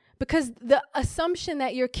 defiant? Because the assumption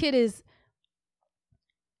that your kid is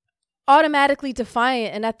automatically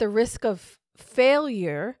defiant and at the risk of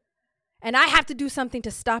failure, and I have to do something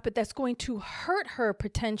to stop it that's going to hurt her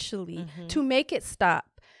potentially to make it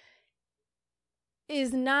stop,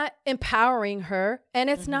 is not empowering her,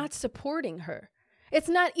 and it's not supporting her. It's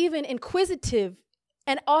not even inquisitive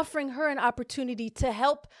and offering her an opportunity to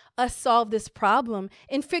help us solve this problem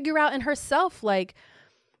and figure out in herself, like,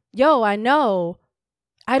 yo, I don't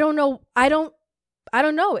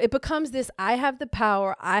know. It becomes this, I have the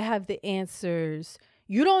power, I have the answers.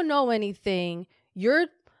 You don't know anything. You're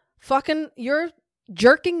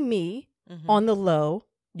jerking me on the low.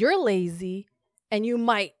 You're lazy and you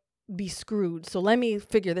might be screwed. So let me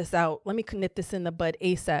figure this out. Let me nip this in the bud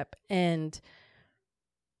ASAP. And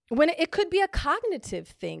when it could be a cognitive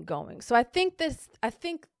thing going. So I think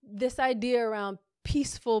this idea around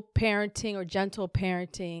peaceful parenting or gentle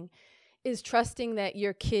parenting is trusting that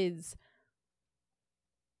your kids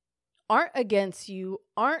aren't against you,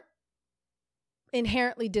 aren't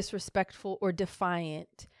inherently disrespectful or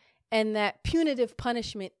defiant, and that punitive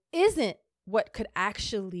punishment isn't what could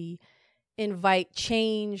actually invite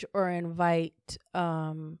change or invite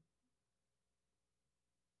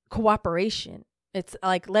cooperation. It's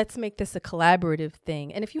like, let's make this a collaborative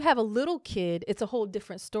thing. And if you have a little kid, it's a whole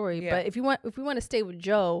different story. Yeah. But if we want to stay with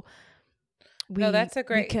Joe, that's a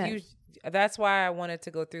great. That's why I wanted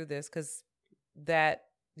to go through this, because the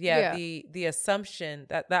assumption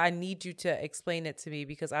that I need you to explain it to me,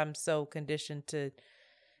 because I'm so conditioned to.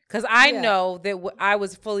 Because I know that I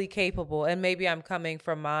was fully capable, and maybe I'm coming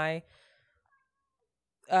from my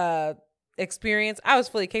experience. I was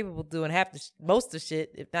fully capable of doing most of the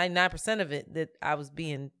shit, if 99% of it, that I was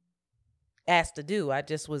being asked to do. I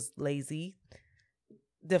just was lazy,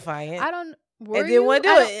 defiant. And didn't want to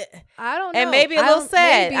do it. I don't know. And maybe a little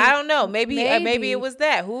sad. I don't know. Maybe it was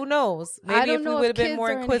that. Who knows? Maybe if we would have been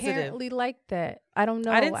more inquisitive. Inherently like that. I don't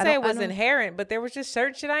know. I didn't say it was inherent, but there was just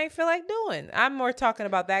certain shit I didn't feel like doing. I'm more talking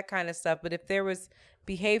about that kind of stuff. But if there was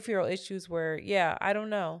behavioral issues where, I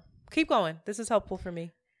don't know. Keep going. This is helpful for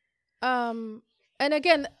me. And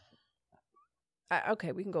again,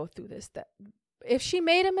 we can go through this. If she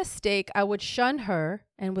made a mistake, I would shun her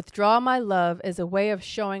and withdraw my love as a way of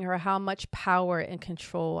showing her how much power and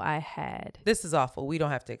control I had. This is awful. We don't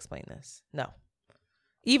have to explain this. No.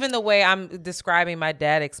 Even the way I'm describing my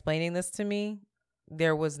dad explaining this to me,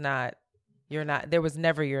 there was never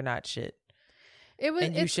you're not shit.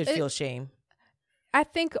 And you should feel shame. I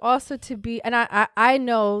think also to be, and I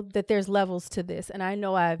know that there's levels to this, and I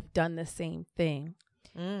know I've done the same thing.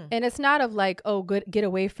 And it's not of like, oh, good, get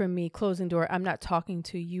away from me, closing door. I'm not talking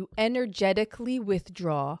to you. Energetically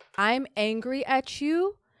withdraw. I'm angry at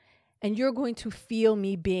you, and you're going to feel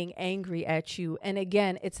me being angry at you. And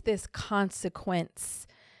again, it's this consequence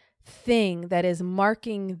thing that is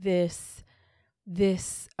marking the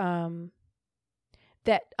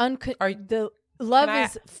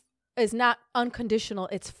love is not unconditional.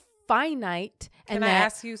 It's finite. Can I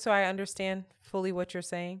ask you so I understand fully what you're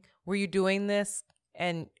saying? Were you doing this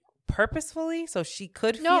and purposefully so she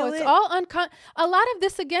could feel it? No, it's all a lot of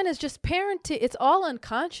this again is just parenting. It's all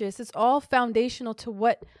unconscious. It's all foundational to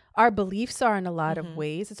what our beliefs are in a lot of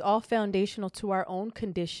ways. It's all foundational to our own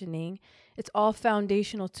conditioning. It's all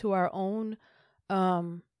foundational to our own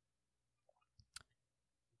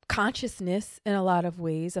consciousness in a lot of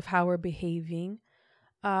ways of how we're behaving.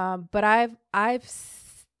 But I've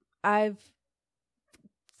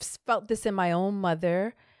felt this in my own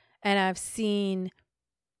mother, and I've seen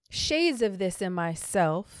shades of this in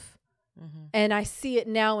myself, and I see it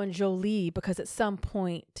now in Jolie because at some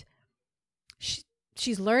point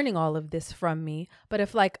she's learning all of this from me. But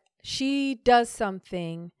if like she does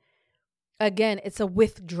something, again, it's a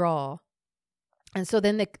withdrawal, and so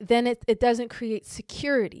then it doesn't create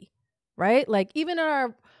security, right? Like even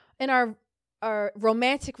in our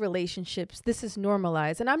romantic relationships, this is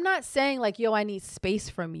normalized. And I'm not saying like, yo, I need space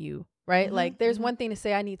from you, right? Like there's one thing to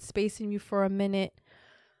say, I need space from you for a minute.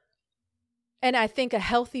 And I think a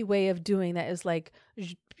healthy way of doing that is like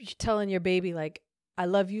telling your baby, like, I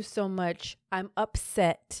love you so much. I'm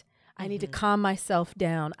upset. I need to calm myself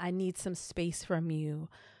down. I need some space from you.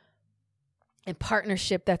 And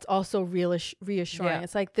partnership, that's also reassuring. Yeah.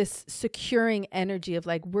 It's like this securing energy of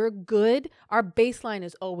like, we're good. Our baseline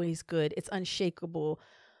is always good. It's unshakable.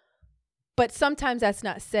 But sometimes that's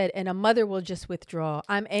not said, and a mother will just withdraw.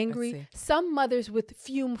 I'm angry. Some mothers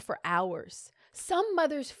fume for hours. Some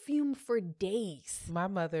mothers fume for days. My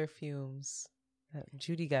mother fumes.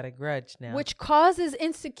 Judy got a grudge now. Which causes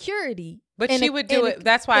insecurity. But she would do it.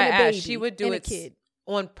 That's why I asked. She would do it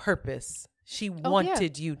on purpose. She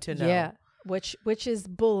wanted you to know. Yeah. Which is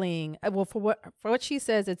bullying. Well, for what she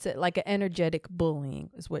says, it's like an energetic bullying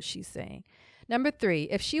is what she's saying. Number 3,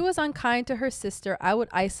 if she was unkind to her sister, I would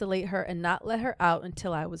isolate her and not let her out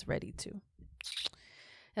until I was ready to.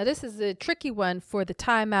 Now, this is a tricky one for the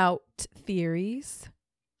timeout theories.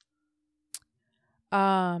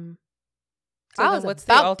 So what's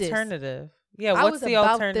the alternative? Yeah, what's the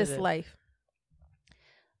alternative? This life.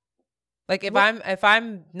 Like if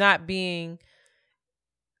I'm being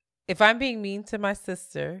mean to my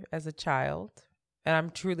sister as a child, and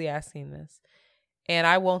I'm truly asking this, and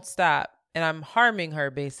I won't stop, and I'm harming her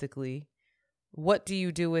basically, what do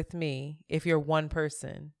you do with me if you're one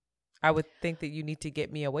person? I would think that you need to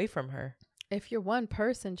get me away from her. If you're one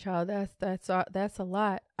person, child, that's a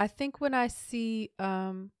lot. I think when I see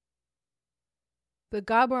the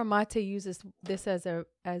Gabor Mate uses this as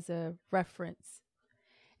a reference,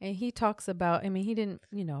 and he talks about, I mean, he didn't,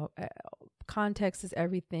 context is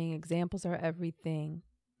everything. Examples are everything.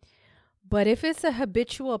 But if it's a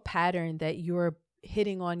habitual pattern that you're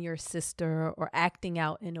hitting on your sister or acting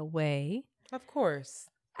out in a way. Of course.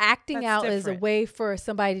 Acting out is a way for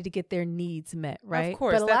somebody to get their needs met, right? Of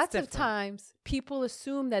course. But lots of times people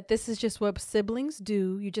assume that this is just what siblings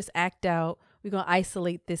do. You just act out. We're going to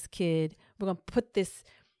isolate this kid. We're going to put this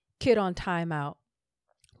kid on timeout.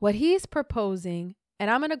 What he's proposing, and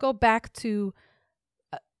I'm going to go back to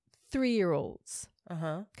 3-year-olds,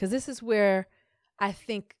 because this is where I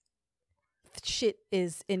think shit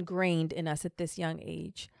is ingrained in us at this young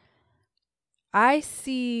age. I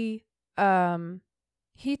see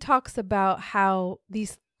he talks about how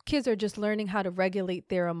these kids are just learning how to regulate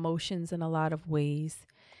their emotions in a lot of ways.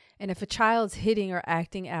 And if a child's hitting or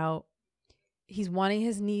acting out, he's wanting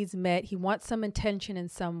his needs met. He wants some attention in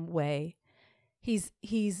some way. He's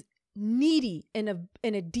needy in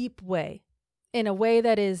a deep way, in a way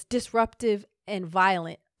that is disruptive and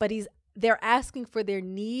violent, but they're asking for their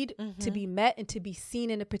need to be met and to be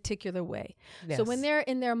seen in a particular way. Yes. So when they're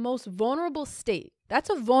in their most vulnerable state,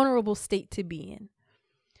 that's a vulnerable state to be in.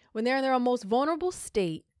 When they're in their most vulnerable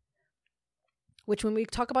state, which when we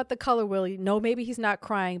talk about the color wheel, maybe he's not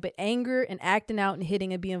crying, but anger and acting out and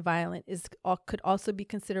hitting and being violent could also be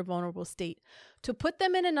considered vulnerable state. To put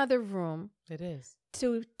them in another room, it is.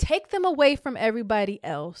 To take them away from everybody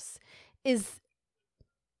else is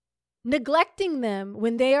neglecting them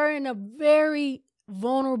when they are in a very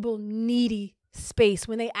vulnerable, needy space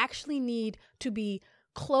when they actually need to be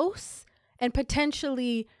close and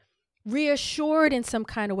potentially reassured in some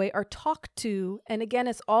kind of way or talked to. And again,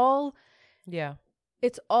 it's all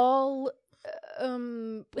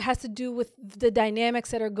has to do with the dynamics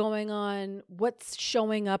that are going on. What's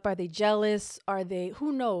showing up? Are they jealous? Are they,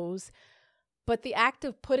 who knows? But the act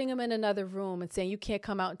of putting them in another room and saying you can't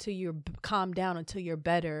come out until you're calm down, until you're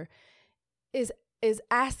better, is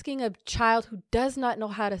asking a child who does not know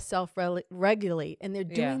how to self-regulate, and they're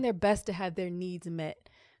doing their best to have their needs met,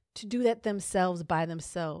 to do that themselves by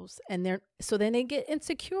themselves. And so then they get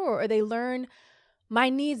insecure, or they learn my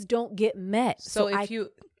needs don't get met. So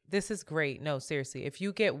this is great. No, seriously. If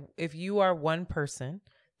you are one person,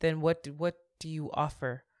 then what do you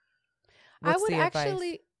offer? What's I would the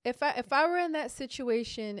actually, advice? if I were in that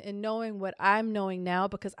situation and knowing what I'm knowing now,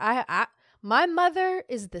 because my mother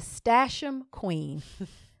is the Stasham queen.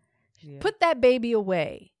 Put that baby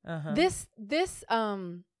away. This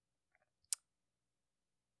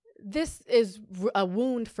is a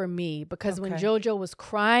wound for me, because when JoJo was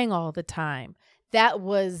crying all the time, that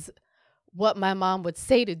was what my mom would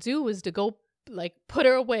say to do, was to go like put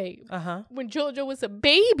her away. When JoJo was a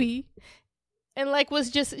baby and like was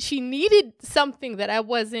just, she needed something that I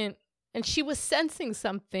wasn't, and she was sensing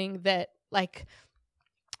something that like,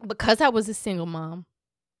 because I was a single mom,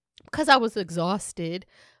 because I was exhausted,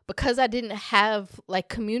 because I didn't have like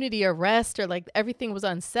community or rest, or like everything was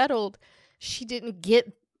unsettled, she didn't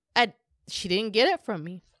get it from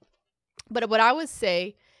me. But what I would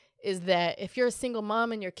say is that if you're a single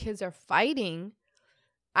mom and your kids are fighting,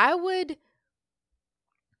 I would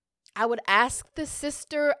ask the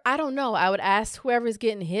sister, I don't know, I would ask whoever's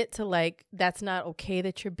getting hit to like, that's not okay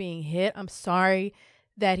that you're being hit. I'm sorry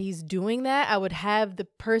that he's doing that. I would have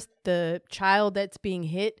the child that's being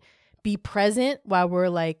hit be present while we're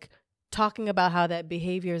like talking about how that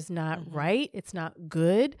behavior is not right. It's not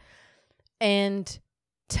good. And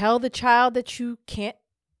tell the child that you can't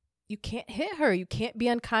hit her. You can't be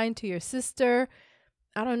unkind to your sister.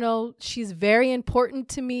 I don't know. She's very important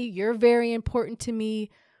to me. You're very important to me,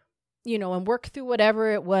 and work through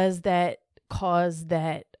whatever it was that caused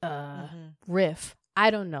that riff.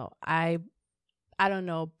 I don't know. I don't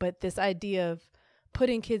know. But this idea of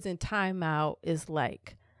putting kids in timeout is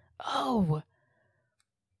like,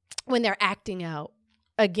 when they're acting out,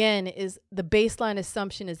 again, is the baseline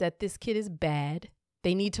assumption is that this kid is bad.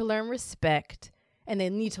 They need to learn respect. And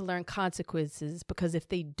they need to learn consequences, because if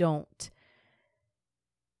they don't,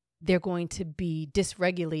 they're going to be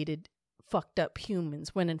dysregulated, fucked up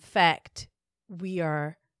humans, when in fact we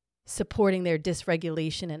are supporting their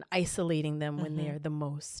dysregulation and isolating them when they're the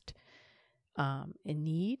most in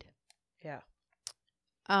need. Yeah.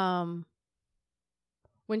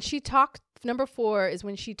 When she talked, number 4 is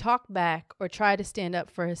when she talked back or tried to stand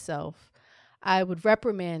up for herself, I would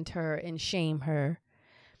reprimand her and shame her.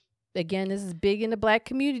 Again, this is big in the Black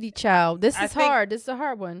community, child. This is hard. This is a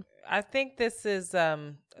hard one. I think this is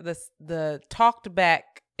the talked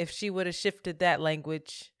back. If she would have shifted that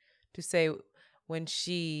language to say when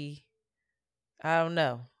she, I don't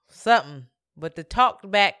know, something, but the talked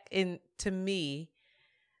back to me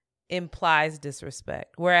implies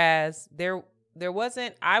disrespect. Whereas there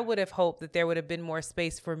wasn't. I would have hoped that there would have been more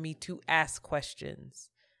space for me to ask questions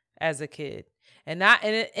as a kid. And not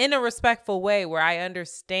in a respectful way where I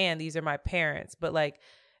understand these are my parents. But like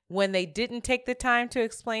when they didn't take the time to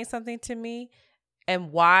explain something to me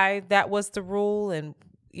and why that was the rule, and,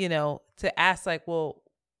 to ask like, well,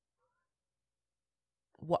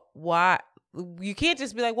 why? You can't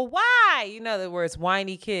just be like, well, why? Where it's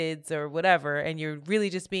whiny kids or whatever. And you're really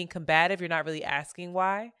just being combative. You're not really asking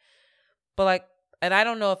why. But like, and I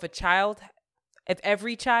don't know if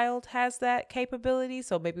every child has that capability.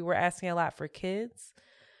 So maybe we're asking a lot for kids.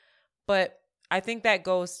 But I think that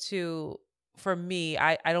goes to, for me,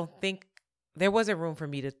 I don't think there wasn't room for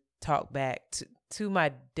me to talk back to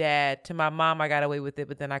my dad. To my mom, I got away with it,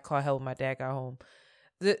 but then I called hell when my dad got home.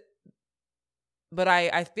 But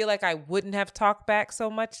I feel like I wouldn't have talked back so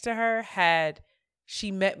much to her had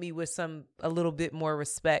she met me with a little bit more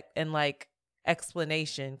respect and like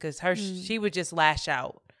explanation, because she would just lash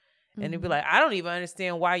out. And it'd be like, I don't even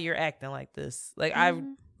understand why you're acting like this. Like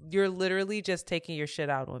you're literally just taking your shit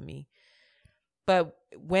out on me. But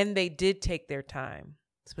when they did take their time,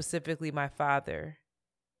 specifically my father,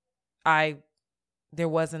 there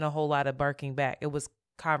wasn't a whole lot of barking back. It was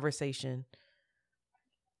conversation.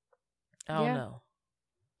 I don't know.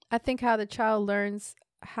 I think how the child learns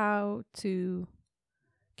how to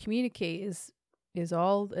communicate is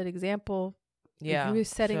all an example. Yeah, if you're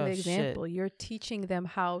setting the example. You're teaching them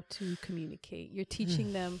how to communicate. You're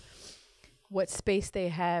teaching them what space they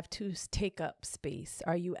have to take up space.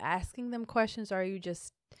 Are you asking them questions, or are you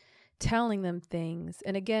just telling them things?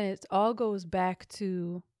 And again, it all goes back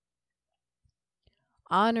to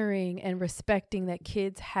honoring and respecting that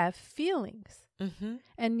kids have feelings. Mm-hmm.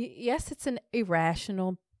 And yes, it's an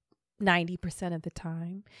irrational 90% of the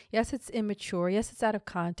time. Yes, it's immature. Yes, it's out of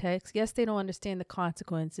context. Yes, they don't understand the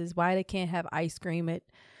consequences, why they can't have ice cream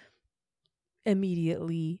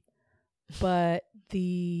immediately. But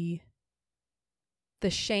the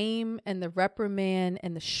shame and the reprimand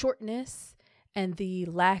and the shortness and the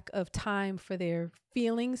lack of time for their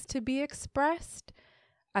feelings to be expressed,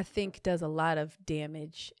 I think does a lot of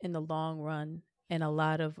damage in the long run, and a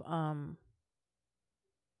lot of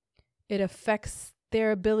it affects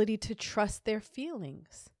their ability to trust their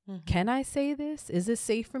feelings. Mm-hmm. Can I say this? Is this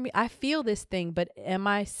safe for me? I feel this thing, but am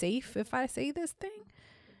I safe if I say this thing?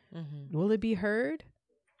 Mm-hmm. Will it be heard?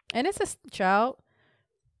 And it's a child.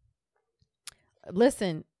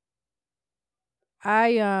 Listen,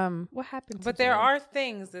 what happened? But there are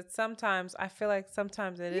things that sometimes I feel like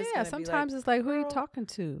sometimes it is. Yeah, sometimes it's like, who are you talking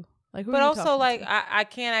to? Like, who? But also, like, I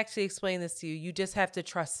can't actually explain this to you. You just have to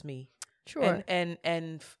trust me. Sure.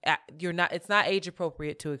 And you're not. It's not age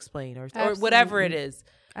appropriate to explain or whatever it is.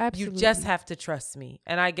 Absolutely. You just have to trust me.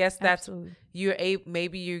 And I guess that's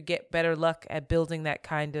maybe you get better luck at building that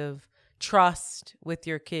kind of trust with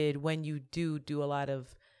your kid when you do a lot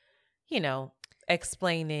of,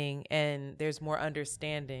 explaining, and there's more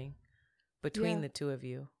understanding between the two of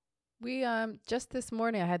you. We just this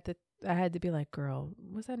morning I had to be like, girl,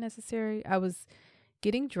 was that necessary? I was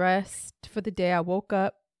getting dressed for the day. I woke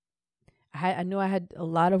up. I knew I had a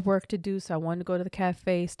lot of work to do, so I wanted to go to the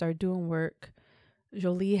cafe, start doing work.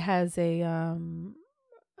 Jolie has a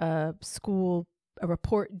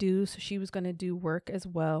report due, so she was going to do work as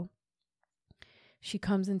well. She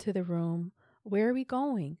comes into the room. Where are we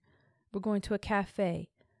going? We're going to a cafe.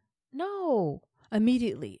 No,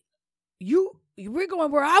 immediately. We're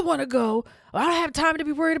going where I want to go. I don't have time to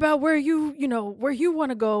be worried about where you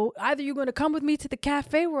want to go. Either you're going to come with me to the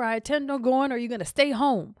cafe where I intend on going, or you're going to stay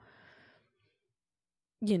home.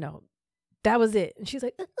 That was it. And she's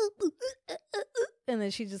like, and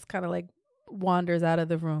then she just kind of like wanders out of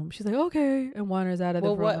the room. She's like, okay, and wanders out of the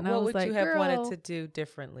room. What would you have wanted to do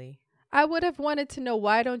differently? I would have wanted to know,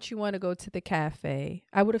 why don't you want to go to the cafe?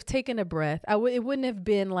 I would have taken a breath. It wouldn't have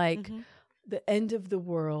been like the end of the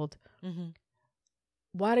world. Mm-hmm.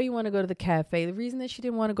 Why do you want to go to the cafe? The reason that she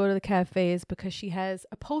didn't want to go to the cafe is because she has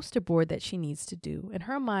a poster board that she needs to do. In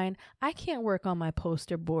her mind, I can't work on my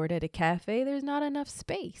poster board at a cafe. There's not enough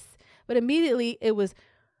space. But immediately it was,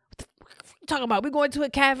 what you talking about? We're going to a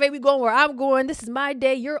cafe. We're going where I'm going. This is my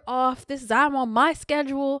day. You're off. I'm on my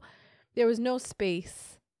schedule. There was no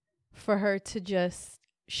space for her to just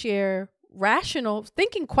share rational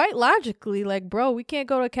thinking, quite logically, like, bro, we can't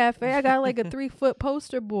go to a cafe. I got like a 3-foot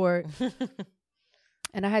poster board.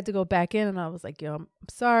 And I had to go back in, and I was like, yo, I'm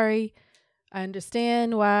sorry. I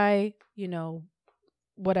understand why,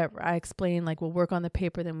 whatever. I explained, like, we'll work on the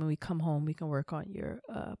paper. Then when we come home, we can work on your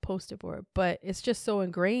poster board. But it's just so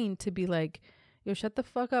ingrained to be like, yo, shut the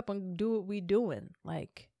fuck up and do what we doing.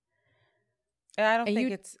 Like, and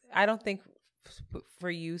I don't think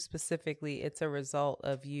for you specifically, it's a result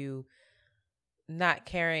of you not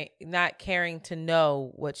caring to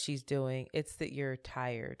know what she's doing. It's that you're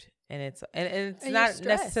tired. And it's not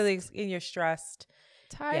necessarily in you're stressed.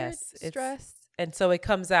 Tired, stressed. And so it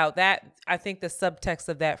comes out that I think the subtext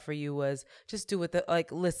of that for you was just do it.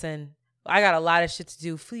 Listen, I got a lot of shit to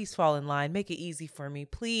do. Please fall in line. Make it easy for me,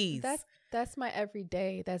 please. That's my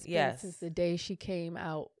everyday. That's been since the day she came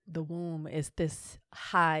out the womb, is this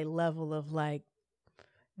high level of like,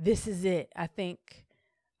 this is it. I think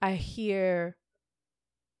I hear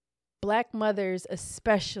Black mothers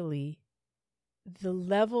especially, the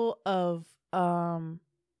level of the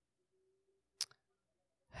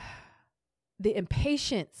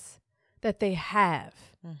impatience that they have.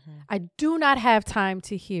 Mm-hmm. I do not have time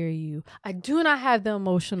to hear you. I do not have the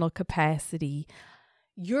emotional capacity.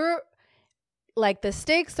 You're like, the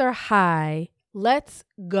stakes are high. Let's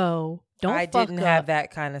go. I didn't have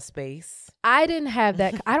that kind of space. I didn't have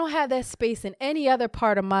that. I don't have that space in any other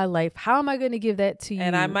part of my life. How am I going to give that to you?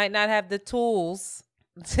 And I might not have the tools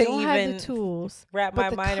to even wrap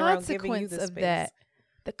my mind around giving you the space.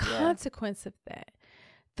 The consequence of that.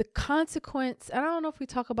 The consequence, and I don't know if we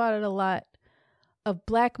talk about it a lot, of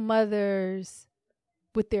Black mothers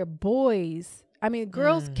with their boys. I mean,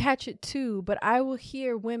 girls catch it too, but I will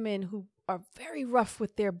hear women who are very rough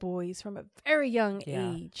with their boys from a very young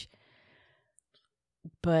age.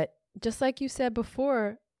 But just like you said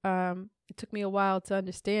before, it took me a while to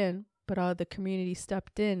understand but all the community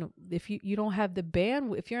stepped in. If you don't have the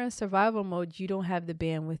bandwidth, if you're in survival mode, you don't have the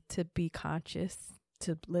bandwidth to be conscious,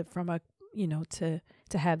 to live from a, to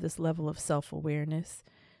have this level of self-awareness.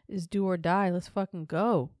 It's do or die. Let's fucking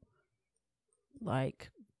go. Like,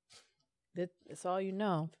 that's all you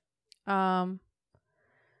know.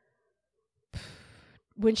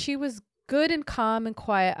 When she was good and calm and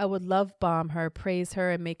quiet, I would love bomb her, praise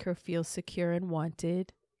her, and make her feel secure and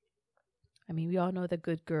wanted. I mean, we all know the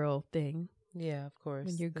good girl thing. Yeah, of course.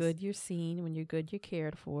 When you're good, you're seen. When you're good, you're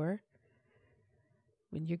cared for.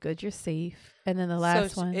 When you're good, you're safe. And then the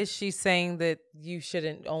last one. Is she saying that you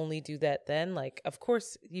shouldn't only do that then? Like, of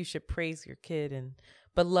course, you should praise your kid,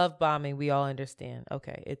 but love bombing, we all understand.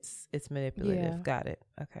 Okay, it's manipulative. Yeah. Got it.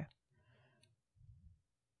 Okay.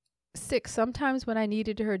 6, sometimes when I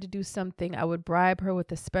needed her to do something, I would bribe her with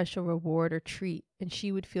a special reward or treat, and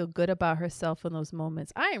she would feel good about herself in those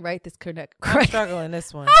moments. I ain't write this correct. I'm struggling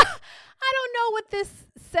this one. I don't know what this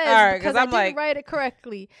says, right, because I didn't write it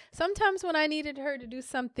correctly. Sometimes when I needed her to do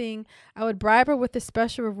something, I would bribe her with a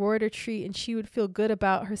special reward or treat, and she would feel good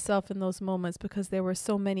about herself in those moments because there were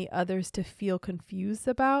so many others to feel confused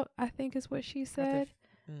about, I think is what she said.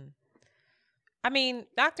 I mean,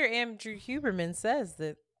 Dr. Andrew Huberman says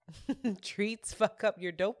that treats fuck up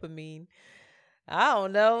your dopamine. I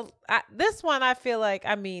don't know. This one, I feel like,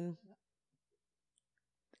 I mean,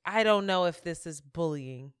 I don't know if this is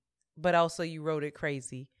bullying, but also you wrote it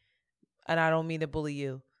crazy, and I don't mean to bully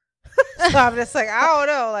you. So I'm just like, I don't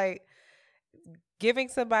know, like giving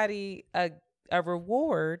somebody a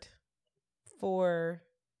reward for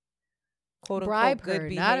quote unquote good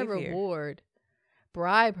behavior. Not a reward.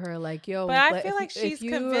 Bribe her, like, yo. But I feel like she's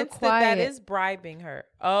convinced that is bribing her.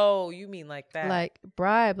 Oh, you mean like that? Like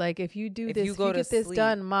bribe, like if you do this, if you get this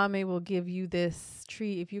done, mommy will give you this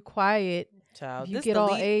treat. If you're quiet, child, if you get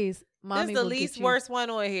all A's, mommy will This is the least worst one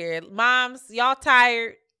on here. Moms, y'all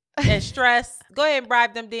tired and stressed. Go ahead and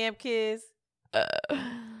bribe them damn kids. I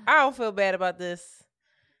don't feel bad about this.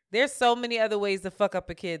 There's so many other ways to fuck up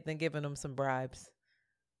a kid than giving them some bribes.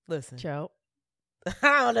 Listen, Joe.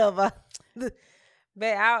 I don't know about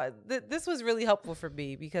but this was really helpful for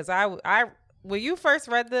me because I when you first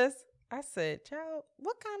read this, I said, child,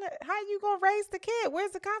 how you gonna raise the kid?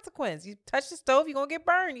 Where's the consequence? You touch the stove, you're gonna get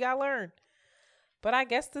burned. You gotta learn. But I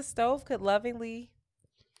guess the stove could lovingly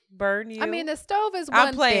burn you. I mean, the stove is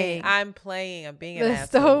one thing. I'm playing. I'm being an asshole. The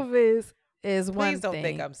stove is one thing. Please don't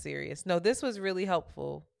think I'm serious. No, this was really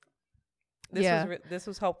helpful. This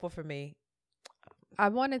was helpful for me. I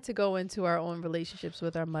wanted to go into our own relationships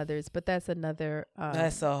with our mothers, but that's another.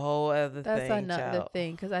 That's a whole other thing. That's another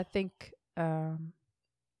thing, because I think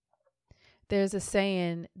there's a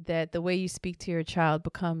saying that the way you speak to your child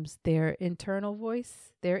becomes their internal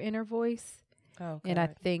voice, their inner voice. Okay. And I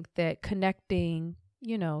think that connecting,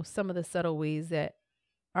 some of the subtle ways that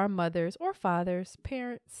our mothers or fathers,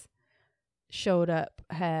 parents showed up,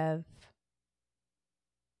 have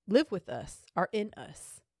lived with us, are in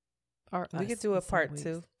us. We could do a part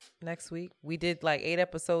 2 next week. We did like 8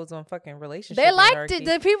 episodes on fucking relationships. They liked it.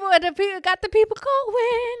 The people got the people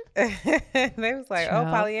going. They was like, oh,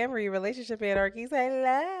 polyamory, relationship anarchy, say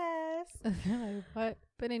less. What?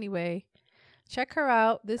 But anyway, check her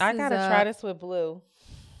out. I gotta try this with Blue.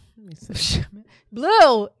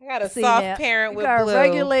 Blue. I got a soft parent with Blue.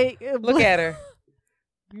 Regulate. Look at her.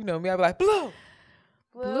 You know me. I'll be like, Blue.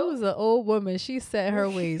 Blue's an old woman. She set her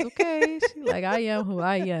ways. Okay. She like, I am who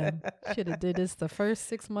I am. Should have did this the first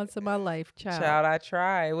 6 months of my life, child. I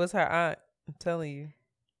try. It was her aunt. I'm telling you.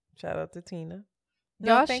 Shout out to Tina.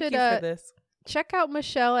 Y'all thank should you for this. Check out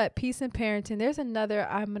Michelle at Peace and Parenting. There's another,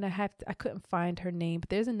 I couldn't find her name, but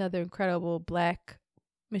there's another incredible black,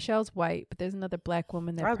 Michelle's white, but there's another black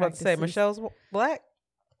woman that practices. I was about to say, Michelle's black?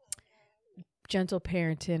 Gentle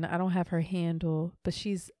Parenting. I don't have her handle, but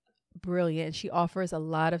she's brilliant. She offers a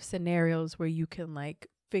lot of scenarios where you can like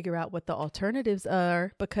figure out what the alternatives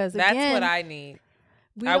are, because that's what I need.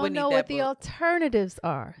 We don't know what the alternatives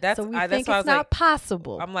are. So we think it's not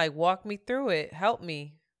possible. I'm like, walk me through it. Help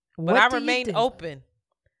me. But I remained open.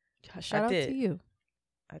 Shout out to you.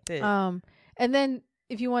 I did. And then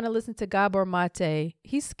if you want to listen to Gabor Mate,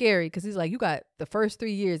 he's scary because he's like, you got the first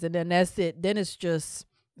 3 years and then that's it. Then it's just,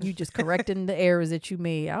 you just correcting the errors that you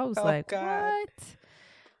made. I was like, God. What?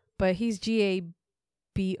 But he's GABORMATE.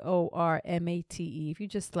 If you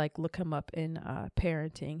just like look him up in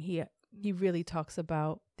parenting, he really talks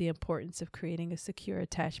about the importance of creating a secure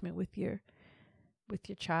attachment with your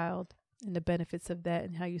child and the benefits of that,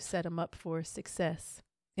 and how you set them up for success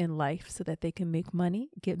in life so that they can make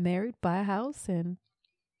money, get married, buy a house, and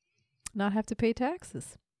not have to pay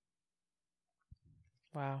taxes.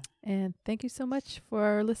 Wow. And thank you so much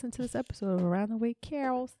for listening to this episode of Around the Way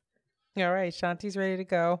Carols. All right. Shanti's ready to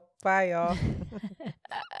go. Bye, y'all.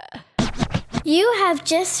 You have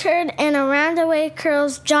just heard an Around the Way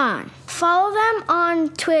Curls John. Follow them on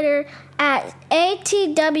Twitter at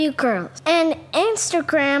ATW Curls and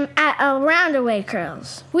Instagram at Around the Way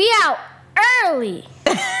Curls. We out early.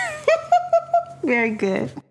 Very good.